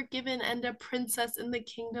are forgiven and a princess in the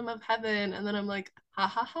kingdom of heaven, and then I'm like, ha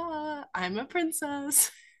ha ha, I'm a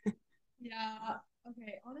princess. Yeah.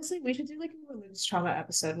 Okay. Honestly, we should do like a religious trauma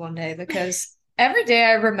episode one day because every day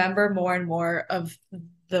I remember more and more of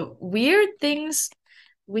the weird things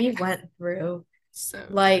we went through, So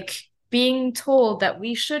true. like being told that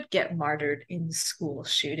we should get martyred in school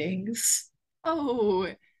shootings. Oh,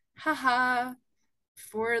 haha,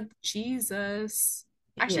 for Jesus.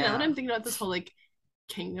 Actually, now that Yeah. I'm thinking about this whole like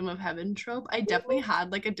kingdom of heaven trope, I definitely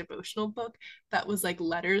had like a devotional book that was like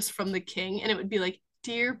letters from the king, and it would be like,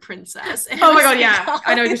 Dear Princess, and it Oh my was God, like yeah. all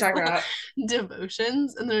I know what you're these talking like about.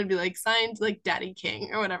 devotions, and then it would be like signed like Daddy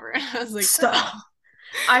King or whatever. And I was like, So okay.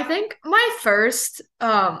 I think my first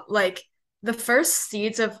like the first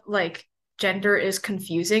seeds of like gender is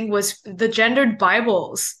confusing was the gendered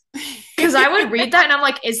Bibles. Because I would read that and I'm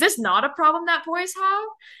like, is this not a problem that boys have?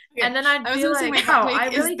 Okay. And then I'd I was be gonna say like, my hot oh, I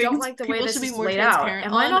take is really don't things like the way people this should be is more laid out. transparent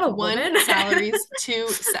Am I not a on. One, woman? salaries, two,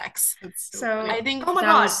 sex. That's so So, funny. I think oh my That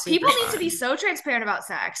God, was super people need to be fun. so transparent about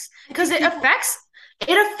sex I because think it people,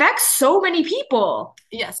 affects so many people.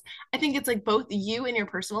 yes, I think it's like both you and your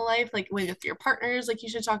personal life, like with your partners, like you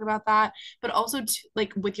should talk about that, but also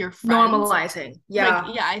like with your friends. Normalizing. Like,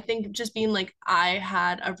 Yeah. yeah, I think just being like, I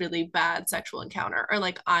had a really bad sexual encounter, or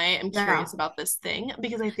like, I am Yeah. curious about this thing,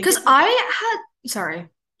 because I think Because it's like, sorry.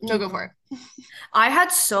 no, go for it. I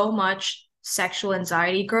had so much sexual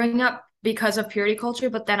anxiety growing up because of purity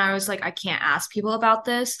culture, but then I was like, I can't ask people about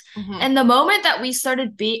this. Mhm. And the moment that we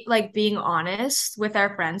started being honest with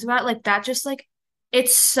our friends about it, like that just like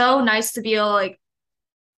it's so nice to be able, like,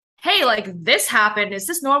 hey, like this happened. Is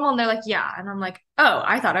this normal? And they're like, yeah. And I'm like, oh,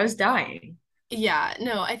 I thought I was dying. Yeah,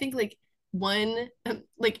 no, I think like one,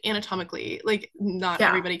 like anatomically, like not Yeah.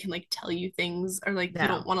 everybody can like tell you things, or like you No.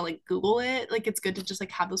 don't want to like Google it. Like it's good to just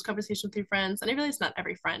like have those conversations with your friends. And I realize not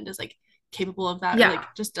every friend is like capable of that, or Yeah.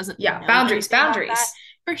 like just doesn't Yeah. know Boundaries, anything about that. boundaries.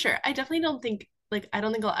 For sure. I definitely don't think like I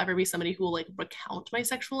don't think I'll ever be somebody who will like recount my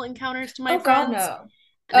sexual encounters to my Oh God, friends. no.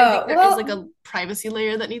 And I think there is Well, like a privacy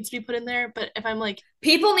layer that needs to be put in there. But if I'm like,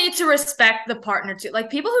 people need to respect the partner too. Like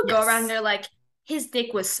people who go around, yes, they're like, his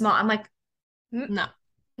dick was small. I'm like, no,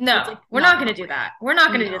 no, it's like we're not not gonna do appropriate. that. We're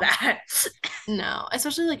not gonna do No. that. No,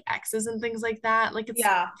 especially like exes and things like that. Like it's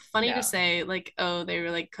Yeah, funny no. to say like, oh, they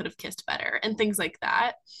were like could have kissed better and things like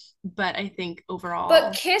that. But I think overall,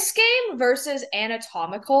 But kiss game versus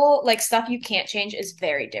anatomical, like stuff you can't change, is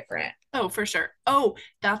very different. oh, for sure. Oh,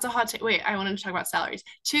 that's a hot take. Wait, I wanted to talk about salaries.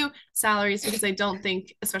 Two, salaries, because I don't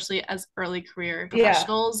think, especially as early career Yeah.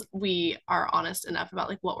 professionals, we are honest enough about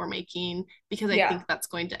like what we're making, because I Yeah. think that's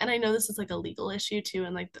going to, and I know this is like a legal issue too,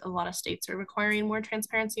 and like a lot of states are requiring more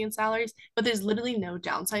transparency in salaries, but there's literally no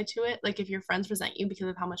downside to it. Like if your friends resent you because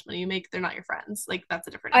of how much money you make, they're not your friends. Like that's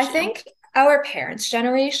a different I issue. think our parents'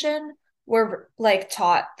 generation were like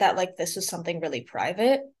taught that like this was something really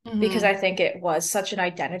private because Mhm. I think it was such an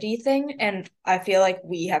identity thing, and I feel like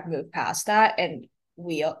we have moved past that, and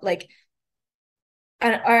we like,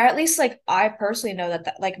 and or at least like I personally know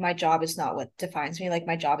that like my job is not what defines me. Like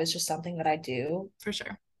my job is just something that I do, For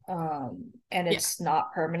sure. and Yeah. it's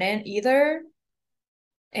not permanent either.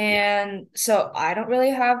 Yeah. And so I don't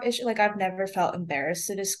really have issue. Like I've never felt embarrassed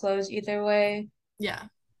to disclose either way. Yeah.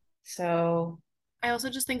 So I also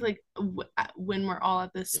just think like when we're all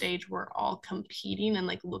at this stage, we're all competing and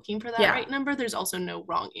like looking for that yeah, right number. There's also no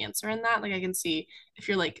wrong answer in that. Like I can see if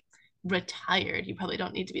you're like retired, you probably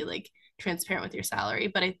don't need to be like transparent with your salary,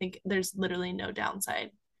 but I think there's literally no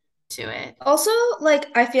downside to it. also like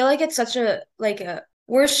I feel like it's such a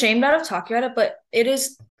we're ashamed out of talking about it, but it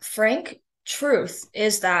is frank truth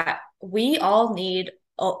is that we all need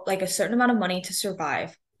like a certain amount of money to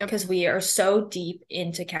survive Yep. because we are so deep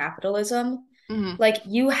into capitalism. Mhm. Like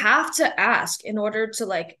you have to ask in order to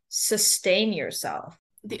like sustain yourself.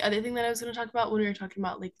 The other thing that I was going to talk about when we were talking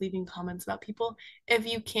about like leaving comments about people, if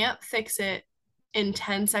you can't fix it in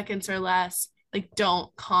 10 seconds or less, like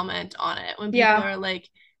don't comment on it. When people Yeah. are like,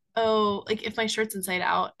 oh, like if my shirt's inside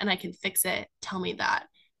out and I can fix it, tell me that.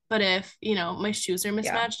 But if, you know, my shoes are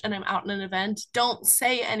mismatched and I'm out in an event, don't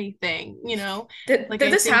say anything, you know? Did Like, did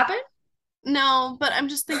I this think, happen? no, but I'm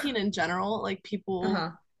just thinking in general, like people Uh-huh.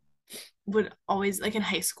 would always like in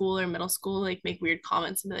high school or middle school like make weird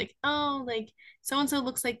comments and be like, oh, like so and so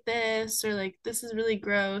looks like this, or like this is really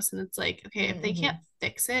gross. And it's like, okay, if they can't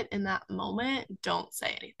fix it in that moment, don't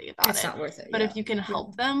say anything about It's it. not worth it. But Yeah. if you can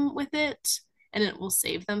help them with it and it will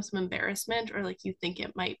save them some embarrassment, or like you think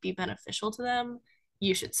it might be beneficial to them,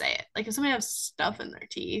 you should say it. Like if somebody has stuff in their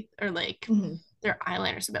teeth, or like Mhm. their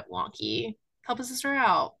eyeliner's a bit wonky, help a sister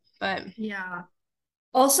out. But Yeah.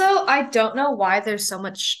 Also, I don't know why there's so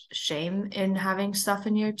much shame in having stuff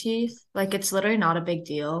in your teeth. Like it's literally not a big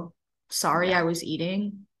deal. Sorry, Yeah. I was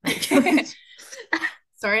eating. Like,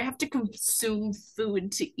 sorry, I have to consume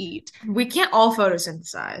food to eat. we can't all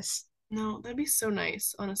photosynthesize. No, that'd be so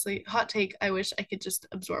nice, honestly. Hot take, I wish I could just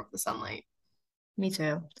absorb the sunlight. Me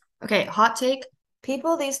too. Okay, hot take.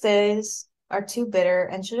 People these days are too bitter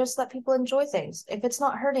and should just let people enjoy things. If it's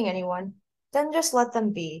not hurting anyone, then just let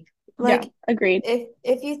them be. Like, agreed.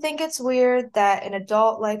 if you think it's weird that an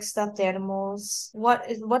adult likes stuffed animals, what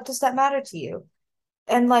does that matter to you?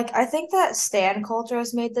 And like I think that stan culture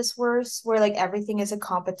has made this worse, where like everything is a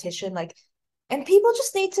competition, like, and people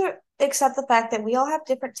just need to accept the fact that we all have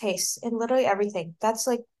different tastes in literally everything. That's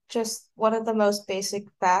like just one of the most basic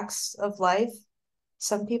facts of life.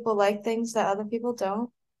 Some people like things that other people don't.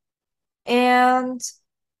 And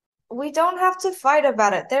we don't have to fight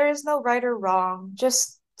about it. There is no right or wrong.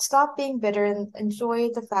 Just stop being bitter and enjoy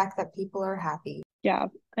the fact that people are happy. Yeah,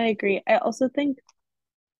 I agree. I also think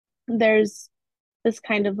there's this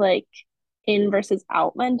kind of like in versus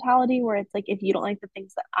out mentality where it's like if you don't like the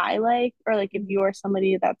things that I like, or like if Mhm. you're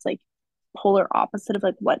somebody that's like polar opposite of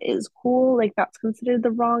like what is cool, like that's considered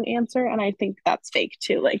the wrong answer. And I think that's fake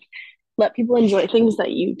too. Like let people enjoy things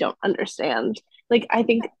that you don't understand. Like I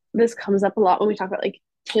think this comes up a lot when we talk about like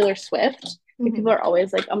Taylor Swift. Like people Mhm. are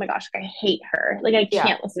always like, oh my gosh, like, I hate her. Like I Yeah,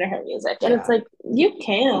 can't listen to her music. And it's yeah. like, you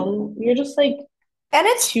can. You're just like And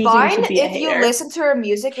it's choosing fine to be a if you hater. listen to her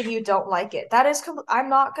music and you don't like it. That is, I'm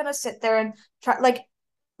not gonna sit there and try like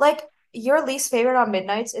your least favorite on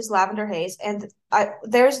Midnights is Lavender Haze, and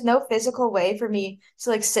there's no physical way for me to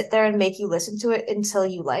like sit there and make you listen to it until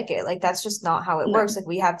you like it. Like that's just not how it No. works. Like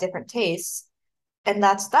we have different tastes, and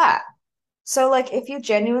that's that. So like if you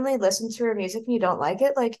genuinely listen to her music and you don't like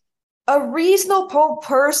it, like a reasonable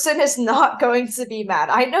person is not going to be mad.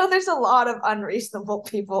 I know there's a lot of unreasonable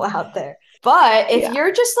people out there, but if Yeah.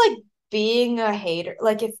 you're just like being a hater,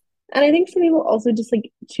 like if And I think some people also just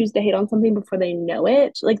like choose to hate on something before they know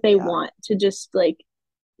it. Like they yeah, want to just like,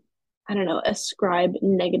 I don't know, ascribe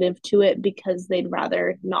negative to it because they'd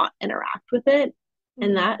rather not interact with it.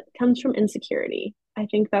 And mhm, that comes from insecurity. I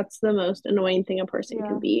think that's the most annoying thing a person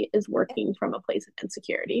can yeah. be is working from a place of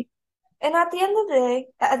insecurity. And at the end of the day,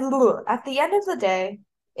 at the end of the day,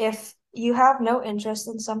 if you have no interest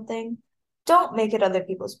in something, don't make it other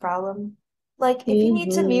people's problem. Like if you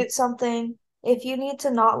need to Mm-hmm. mute something, if you need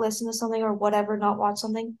to not listen to something or whatever, not watch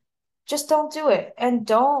something, just don't do it and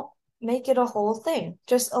don't make it a whole thing.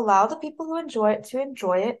 Just allow the people who enjoy it to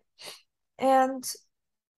enjoy it, and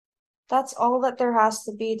that's all that there has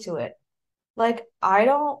to be to it. Like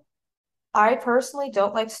I personally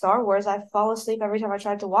don't like Star Wars. I fall asleep every time I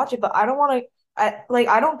try to watch it, but I don't want to.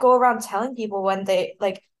 I don't go around telling people when they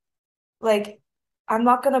like I'm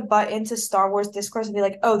not gonna butt into Star Wars discourse and be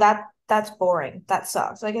like, oh that's boring. That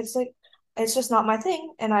sucks. Like it's just not my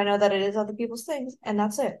thing, and I know that it is other people's things, and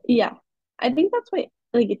that's it. Yeah. I think that's why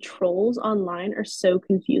like trolls online are so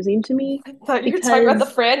confusing to me I thought you were talking about the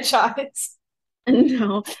because franchise.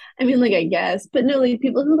 no, I mean like I guess, but no, like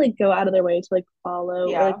people who like go out of their way to like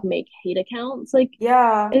follow or like Yeah. make hate accounts, like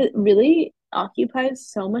Yeah. it really occupies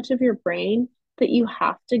so much of your brain that you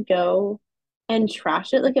have to go and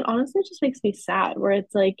trash it. Like it honestly just makes me sad where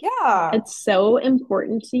it's like Yeah. it's so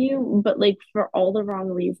important to you, but like for all the wrong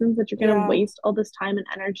reasons that you're gonna Yeah. waste all this time and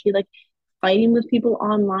energy like fighting with people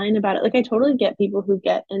online about it. Like I totally get people who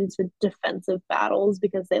get into defensive battles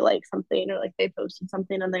because they like something or like they posted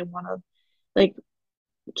something and they want to like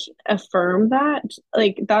affirm that.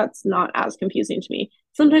 Like that's not as confusing to me.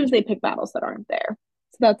 Sometimes they pick battles that aren't there.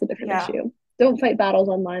 So that's a different Yeah. issue. Don't fight battles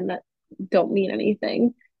online that don't mean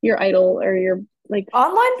anything. Your idol or your like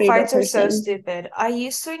Online favorite fights are so person. stupid. I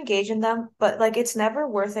used to engage in them, but like it's never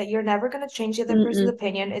worth it. You're never gonna change the other person's Mm-mm,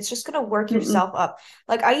 opinion. It's just gonna work mm-mm. yourself up.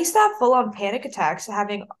 Like I used to have full-on panic attacks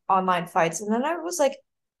having online fights, and then I was like,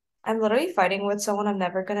 I'm literally fighting with someone I'm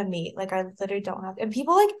never gonna meet. Like I literally don't have. And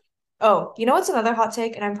people like, oh, you know what's another hot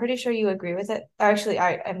take? And I'm pretty sure you agree with it. Actually,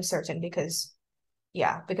 I am certain because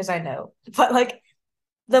yeah, because I know. But like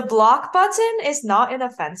the block button is not an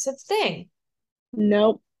offensive thing.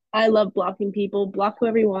 Nope. I love blocking people. Block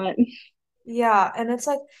whoever you want. Yeah, and it's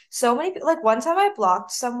like so many like one time I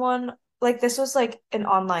blocked someone like this was like an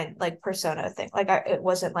online like persona thing. Like it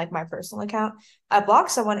wasn't like my personal account. I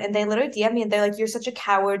blocked someone and they literally DM me and they're like, "You're such a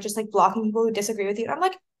coward, just like blocking people who disagree with you." And I'm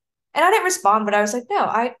like, and I didn't respond, but I was like, "No,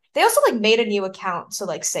 I." They also like made a new account to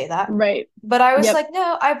like say that, Right. but I was Yep. like,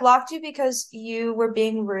 "No, I blocked you because you were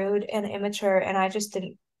being rude and immature, and I just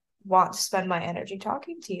didn't want to spend my energy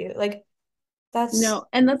talking to you." Like that's No,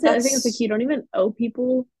 and that's it. I think it's like that's you don't even owe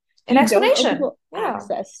people, an you don't owe explanation. people Yeah,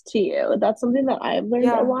 access to you. That's something that I've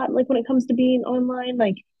learned a yeah, lot, like when it comes to being online,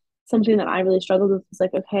 like something that I really struggled with is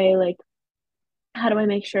like, okay, like how do I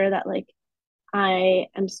make sure that like I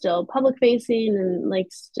am still public facing and like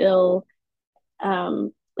still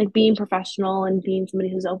like being professional and being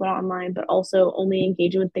somebody who's open online, but also only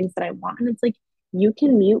engaging with things that I want. And it's like you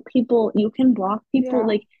can mute people, you can block people, yeah.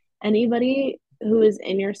 like anybody who is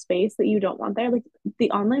in your space that you don't want there. Like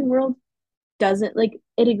the online world doesn't like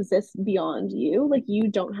it exists beyond you. Like you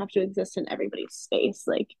don't have to exist in everybody's space.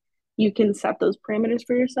 Like you can set those parameters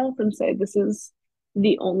for yourself and say this is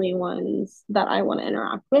the only ones that I want to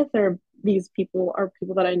interact with, or these people are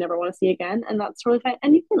people that I never want to see again, and that's totally fine.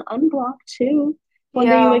 And you can unblock too. One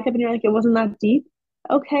day you Yeah, wake up and you're like, it wasn't that deep.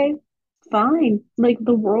 Okay, fine. Like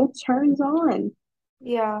the world turns on.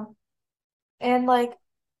 yeah. And like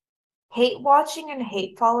hate watching and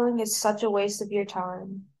hate following is such a waste of your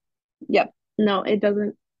time. Yep. No, it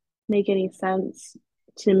doesn't make any sense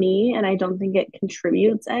to me, and I don't think it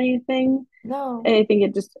contributes anything. No. I think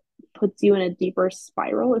it just puts you in a deeper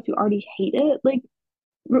spiral if you already hate it. Like,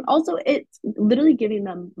 also, it's literally giving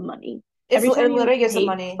them money. Every It time you literally gives them hate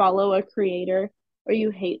money. follow a creator or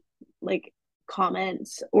you hate like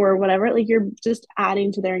comments or whatever, like you're just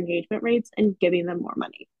adding to their engagement rates and giving them more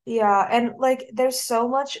money. Yeah, and like there's so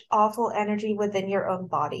much awful energy within your own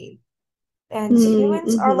body. And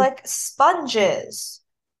humans are Mm-hmm. like sponges.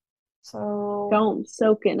 So, Don't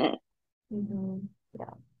soak in it. yeah.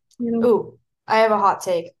 You know, Ooh, I have a hot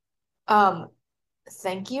take. Um,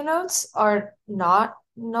 Thank you notes are not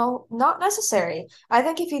necessary. I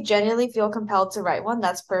think if you genuinely feel compelled to write one,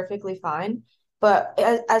 that's perfectly fine. But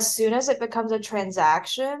as soon as it becomes a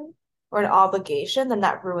transaction or an obligation, then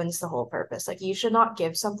that ruins the whole purpose. Like you should not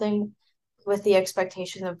give something with the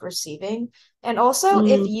expectation of receiving. And also,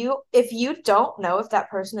 mm, if you don't know if that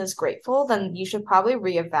person is grateful, then you should probably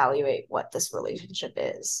reevaluate what this relationship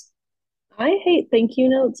is. I hate thank you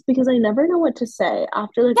notes because I never know what to say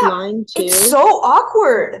after like Yeah, line it's two. so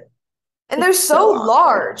awkward. And they're It's so so awkward.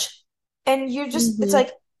 large. And it's Hmm.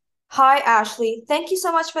 like, hi, Ashley. Thank you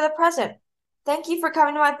so much for the present. Thank you for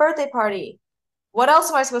coming to my birthday party. What else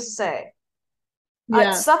am I supposed to say?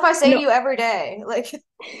 Yeah. Stuff I say to No, you every day. Like,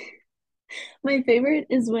 my favorite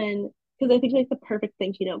is when, because I think like the perfect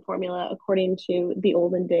thank you note formula, according to the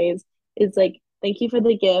olden days, is like, thank you for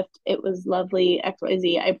the gift. It was lovely,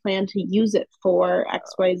 XYZ. I plan to use it for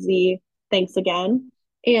XYZ. Thanks again.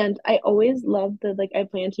 And I always love the like, I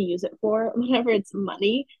plan to use it for whenever it's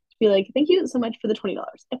money, to be like, thank you so much for the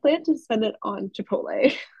 $20. I plan to spend it on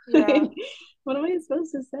Chipotle. yeah. Like, what am I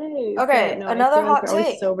supposed to say? So, Okay, no, I another feel like hot they're always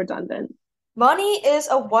take. so redundant. Money is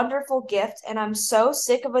a wonderful gift, and I'm so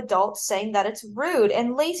sick of adults saying that it's rude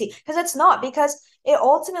and lazy because it's not, because it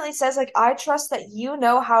ultimately says, like, I trust that you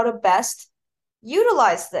know how to best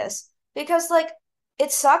utilize this. Because, like,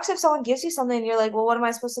 it sucks if someone gives you something and you're like, well, what am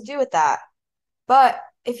I supposed to do with that? But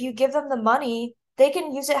if you give them the money, they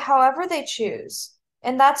can use it however they choose.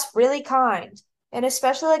 And that's really kind. And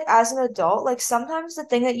especially like as an adult, like sometimes the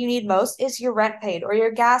thing that you need most is your rent paid or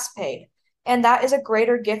your gas paid. And that is a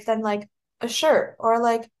greater gift than like a shirt or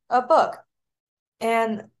like a book.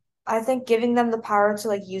 And I think giving them the power to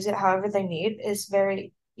like use it however they need is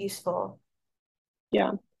very useful.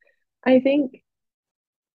 Yeah. I think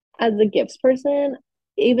as a gifts person,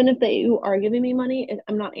 even if they are giving me money,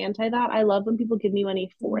 I'm not anti that. I love when people give me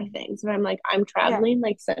money for Mhm. things. And I'm like, I'm Yeah. traveling,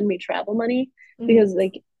 like send me travel money Mhm. because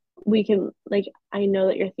like we can like I know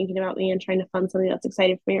that you're thinking about me and trying to fund something that's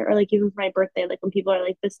exciting for me. Or like even for my birthday, like when people are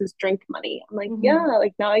like, this is drink money. I'm like, Mhm. yeah,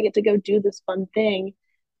 like now I get to go do this fun thing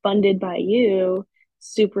funded by you.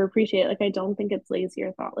 Super appreciate it. Like I don't think it's lazy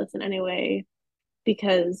or thoughtless in any way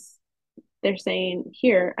because they're saying,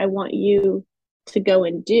 here, I want you to go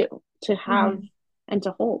and do, to have, Mhm. and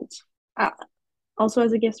to hold. Uh, Also,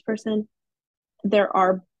 as a gifts person, there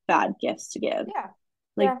are bad gifts to give. Yeah.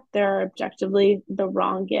 Like, Yeah. there are objectively the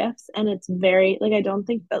wrong gifts. And it's very, like, I don't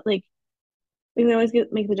think that, like, we always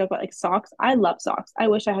make the joke about like socks. I love socks. I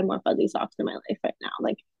wish I had more fuzzy socks in my life right now.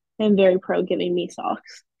 Like, I'm very pro giving me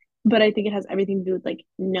socks. But I think it has everything to do with like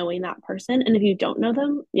knowing that person. And if you don't know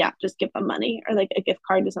them, yeah, just give them money or like a gift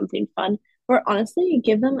card to something fun. Or honestly,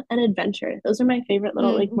 give them an adventure. Those are my favorite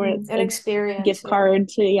little like where Mm-hmm. it's An like experience, gift yeah. card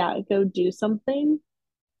to yeah, go do something.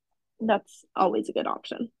 That's always a good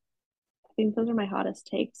option. I think those are my hottest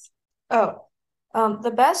takes. Oh,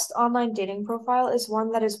 the best online dating profile is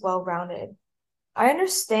one that is well-rounded. I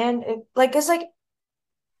understand if like it's like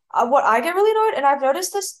what I get really annoyed, and I've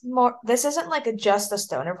noticed this more. This isn't like just a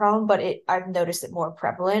stoner problem, but I've noticed it more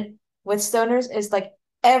prevalent with stoners is like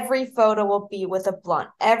every photo will be with a blunt.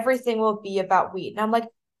 Everything will be about weed. And I'm like,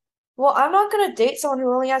 well, I'm not gonna date someone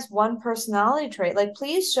who only has one personality trait. Like,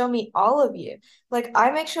 please show me all of you. Like,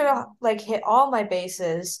 I make sure to like hit all my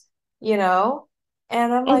bases, you know?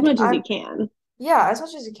 And I'm As like, much as you can. yeah, as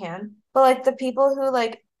much as you can. But like the people who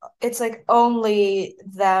like it's like only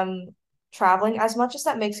them traveling, as much as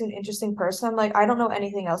that makes you an interesting person, I'm like, I don't know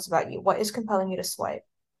anything else about you. What is compelling you to swipe?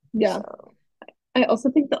 Yeah. So I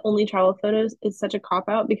also think the only travel photos is such a cop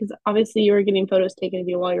out because obviously you were getting photos taken of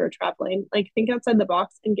you while you were traveling. Like think outside the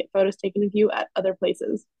box and get photos taken of you at other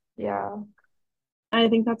places. yeah. I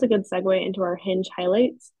think that's a good segue into our Hinge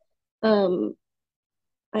highlights. Um,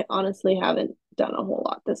 I honestly haven't done a whole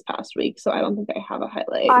lot this past week, so I don't think I have a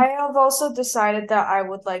highlight. I have also decided that I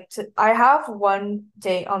would like to I have one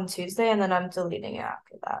date on Tuesday and then I'm deleting it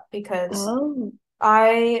after that because Oh,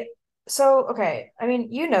 I okay, I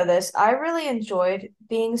mean, you know this. I really enjoyed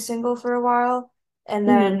being single for a while, and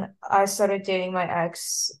mm-hmm. then I started dating my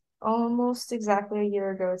ex, almost exactly a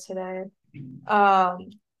year ago today.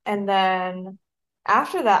 Um, and then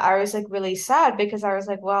after that, I was like really sad because I was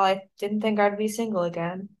like, well, I didn't think I'd be single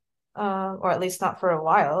again, or at least not for a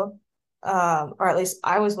while, or at least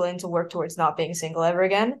I was willing to work towards not being single ever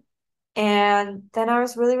again. And then I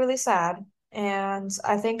was really, really sad. And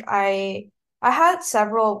I think I had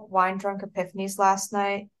several wine drunk epiphanies last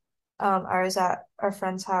night. I was at our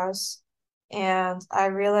friend's house and I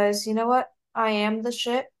realized, you know what? I am the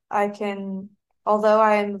shit. I can, although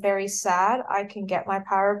I am very sad, I can get my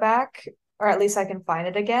power back, or at least I can find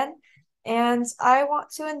it again. And I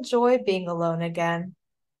want to enjoy being alone again.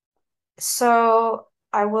 So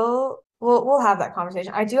we'll have that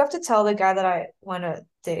conversation. I do have to tell the guy that I went on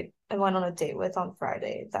a date with on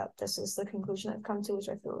Friday that this is the conclusion I've come to, which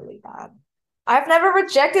I feel really bad. I've never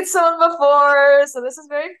rejected someone before, so this is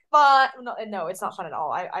very fun. No, no, it's not fun at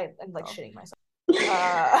all. I'm like shitting myself.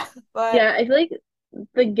 But Yeah, I feel like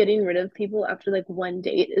the getting rid of people after like one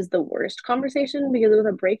date is the worst conversation because with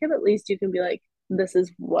a breakup, at least you can be like, this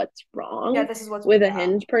is what's yeah, wrong. this is what's With a yeah.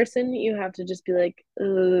 hinge person, you have to just be like,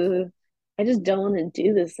 I just don't want to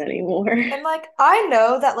do this anymore. And like I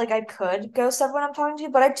know that like I could ghost everyone I'm talking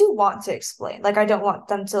to, but I do want to explain. Like I don't want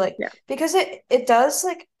them to like Yeah. because it does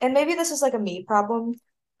like and maybe this is like a me problem,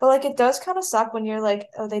 but like it does kind of suck when you're like,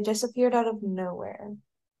 oh, they disappeared out of nowhere.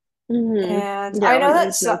 And I Yeah, know like that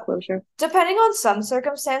there's no so closure. depending on some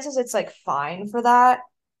circumstances, it's like fine for that.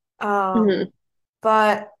 Hmm.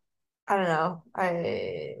 But I don't know.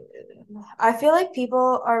 I feel like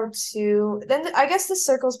people are too then I guess this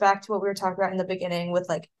circles back to what we were talking about in the beginning with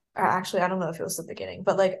like or actually I don't know if it was the beginning,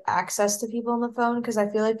 but like access to people on the phone because I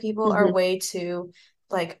feel like people are Hmm. way too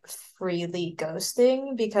like freely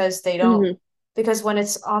ghosting because they don't Hmm. because when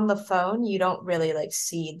it's on the phone you don't really like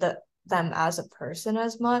see them as a person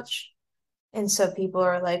as much. And so people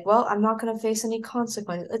are like, well, I'm not going to face any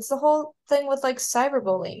consequences. It's the whole thing with like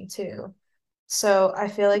cyberbullying too. So I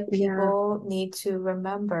feel like Yeah. people need to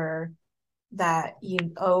remember that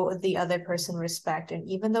you owe the other person respect. And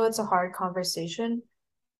even though it's a hard conversation,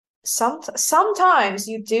 sometimes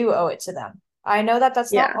you do owe it to them. I know that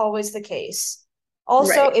that's not Yeah. always the case.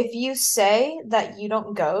 Also, Right. if you say that you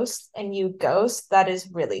don't ghost and you ghost, that is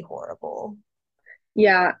really horrible.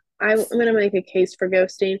 Yeah, I'm gonna make a case for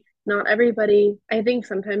ghosting. Not everybody, I think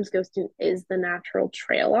sometimes ghosting is the natural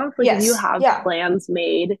trail off. Like if you Yes. have Yeah. plans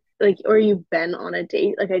made, like or you've been on a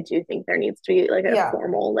date, like I do think there needs to be like a Yeah.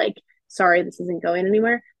 formal, like, sorry, this isn't going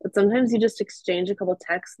anywhere. But sometimes you just exchange a couple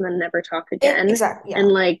texts and then never talk again. Exactly. And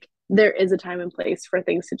Yeah. like there is a time and place for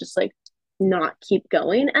things to just like not keep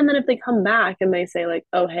going. And then if they come back and they say like,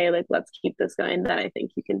 oh hey, like let's keep this going, then I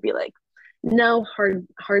think you can be like, no,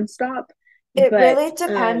 hard stop. It But really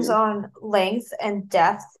depends on length and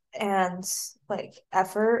depth and like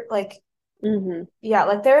effort. Like, mhm. yeah,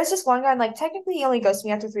 like there is this one guy, and like technically he only ghosted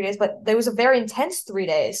me after 3 days, but there was a very intense 3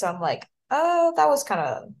 days. So I'm like, oh, that was kind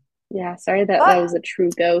of, Yeah, sorry that that but, was a true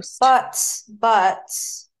ghost. but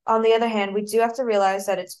on the other hand, we do have to realize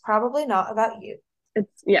that it's probably not about you.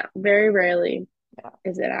 It's yeah, very rarely Yeah.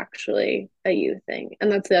 is it actually a you thing.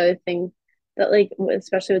 And that's the other thing that like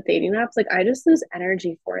especially with dating apps, like I just lose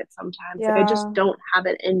energy for it sometimes. Like I just Yeah. don't have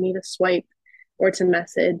it in me to swipe or to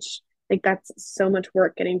message. Like that's so much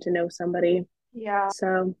work getting to know somebody. Yeah.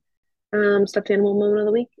 So, stuffed animal moment of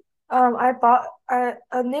the week. I bought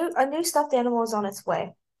a new stuffed animal is on its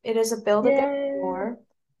way. It is a Build-A-Bear Yay. more.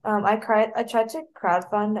 I tried to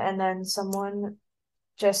crowdfund and then someone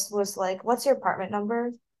just was like, "What's your apartment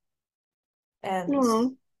number?" And Aw.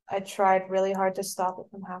 I tried really hard to stop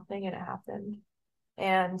it from happening, and it happened.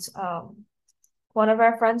 And one of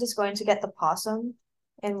our friends is going to get the possum,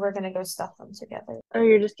 and we're gonna go stuff them together. Oh,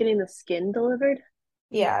 you're just getting the skin delivered?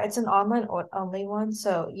 Yeah, it's an online only one,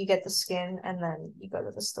 so you get the skin, and then you go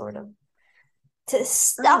to the store to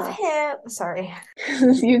stuff Oh. him. Sorry.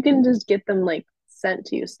 You can just get them like sent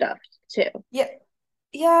to you stuffed too. Yeah,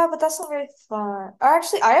 yeah, but that's not very fun.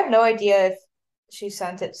 Actually, I have no idea if she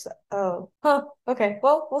sent it. So oh, huh. Okay,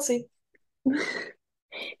 well, we'll see.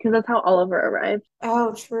 Because that's how Oliver arrived.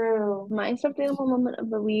 Oh, true. My stuffed animal moment of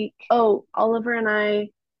the week. Oh, Oliver and I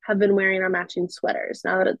have been wearing our matching sweaters.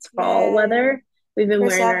 Now that it's fall Yay. weather, we've been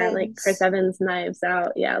Chris wearing our like Chris Evans. Evans knives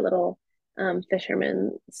out, yeah, little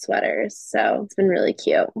fisherman sweaters. So it's been really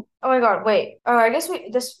cute. Oh my God, wait. Oh, I guess we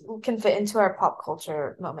this can fit into our pop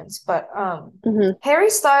culture moments, but Hmm. Harry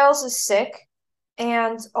Styles is sick.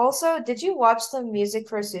 And also, did you watch the music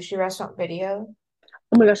for a sushi restaurant video?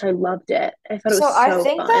 Oh my gosh, I loved it. I thought it So was I so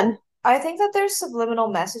think that fun. I think that there's subliminal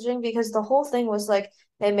messaging because the whole thing was like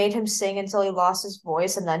they made him sing until he lost his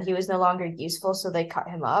voice and then he was no longer useful, so they cut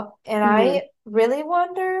him up. And Hmm. I really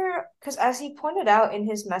wonder, because as he pointed out in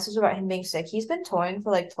his message about him being sick, he's been touring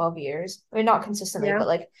for like 12 years. I mean, not consistently, Yeah. but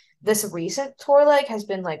like this recent tour, like has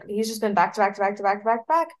been like he's just been back to back to back to back to back to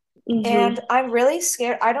back. Hmm. And I'm really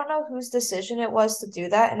scared. I don't know whose decision it was to do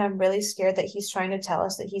that, and I'm really scared that he's trying to tell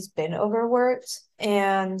us that he's been overworked,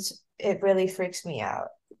 and it really freaks me out.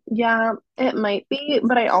 Yeah, it might be,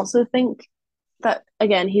 but I also think that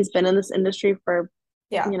again, he's been in this industry for,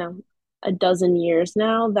 Yeah. you know, a dozen years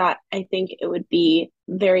now, that I think it would be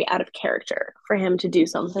very out of character for him to do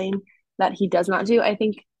something that he does not do. I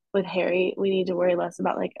think with Harry, we need to worry less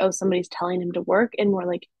about like, oh, somebody's telling him to work, and more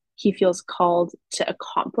like he feels called to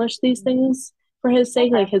accomplish these things for his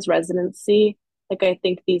sake, like Okay. his residency. Like I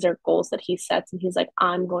think these are goals that he sets and he's like,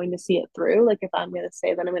 I'm going to see it through. Like if I'm gonna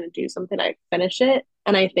say that I'm gonna do something, I finish it.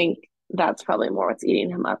 And I think that's probably more what's eating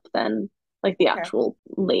him up than like the Okay. actual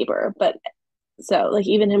labor. But so like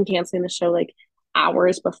even him canceling the show like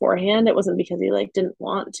hours beforehand, it wasn't because he like didn't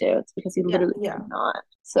want to. It's because he Yeah, literally yeah, could not.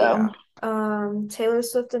 So yeah. Taylor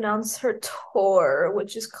Swift announced her tour,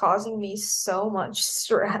 which is causing me so much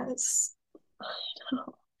stress.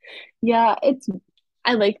 yeah, it's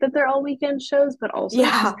I like that they're all weekend shows, but also she's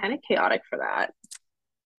Yeah, kind of chaotic for that.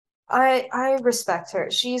 I respect her.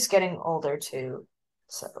 She's getting older too.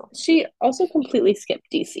 So, She also completely skipped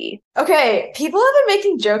DC. okay, people have been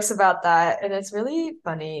making jokes about that, and it's really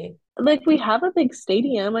funny. Like we have a big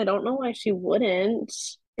stadium. I don't know why she wouldn't.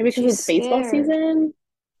 Maybe because She's it's baseball scared. season.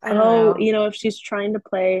 I don't Oh, know. if she's trying to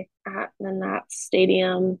play at that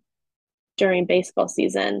stadium during baseball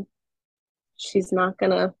season, she's not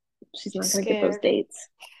gonna she's She's not gonna get those scared. dates.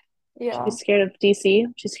 Yeah. She's scared of DC.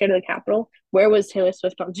 She's scared of the Capitol. Where was Taylor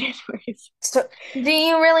Swift on January? So, do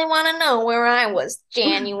you really want to know where I was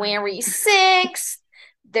January 6th?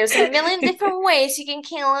 There's a million different ways you can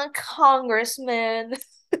kill a congressman.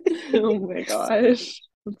 Oh my gosh.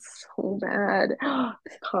 That's so bad.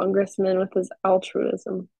 Congressman with his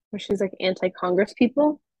altruism, where she's like anti-Congress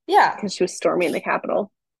people Yeah. because she was storming the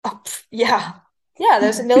Capitol. Oh, yeah. Yeah,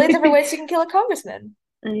 there's a million different ways you can kill a congressman.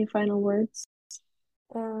 Any final words?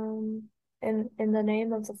 Um, in the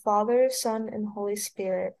name of the Father, Son, and Holy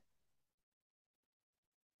Spirit.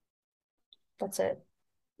 That's it.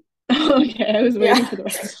 Okay, I was waiting Yeah. for the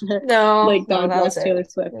rest of it. No, Like no, God that was bless it. Taylor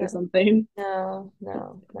Swift or Yeah. something. No,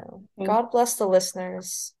 no, no. Okay. God bless the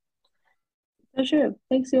listeners. For sure.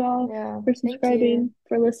 Thanks you all Yeah, for thank you. subscribing,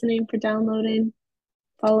 for listening, for downloading.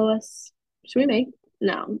 Follow us. Should we make?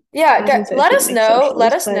 No, Yeah, I was gonna say let should we us make know.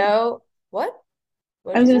 Let socials, us but know. What?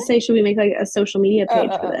 What I did was you gonna say? say should we make like a social media Oh,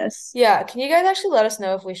 page for this? yeah. Can you guys actually let us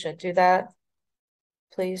know if we should do that?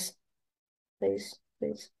 Please, please,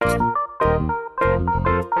 please.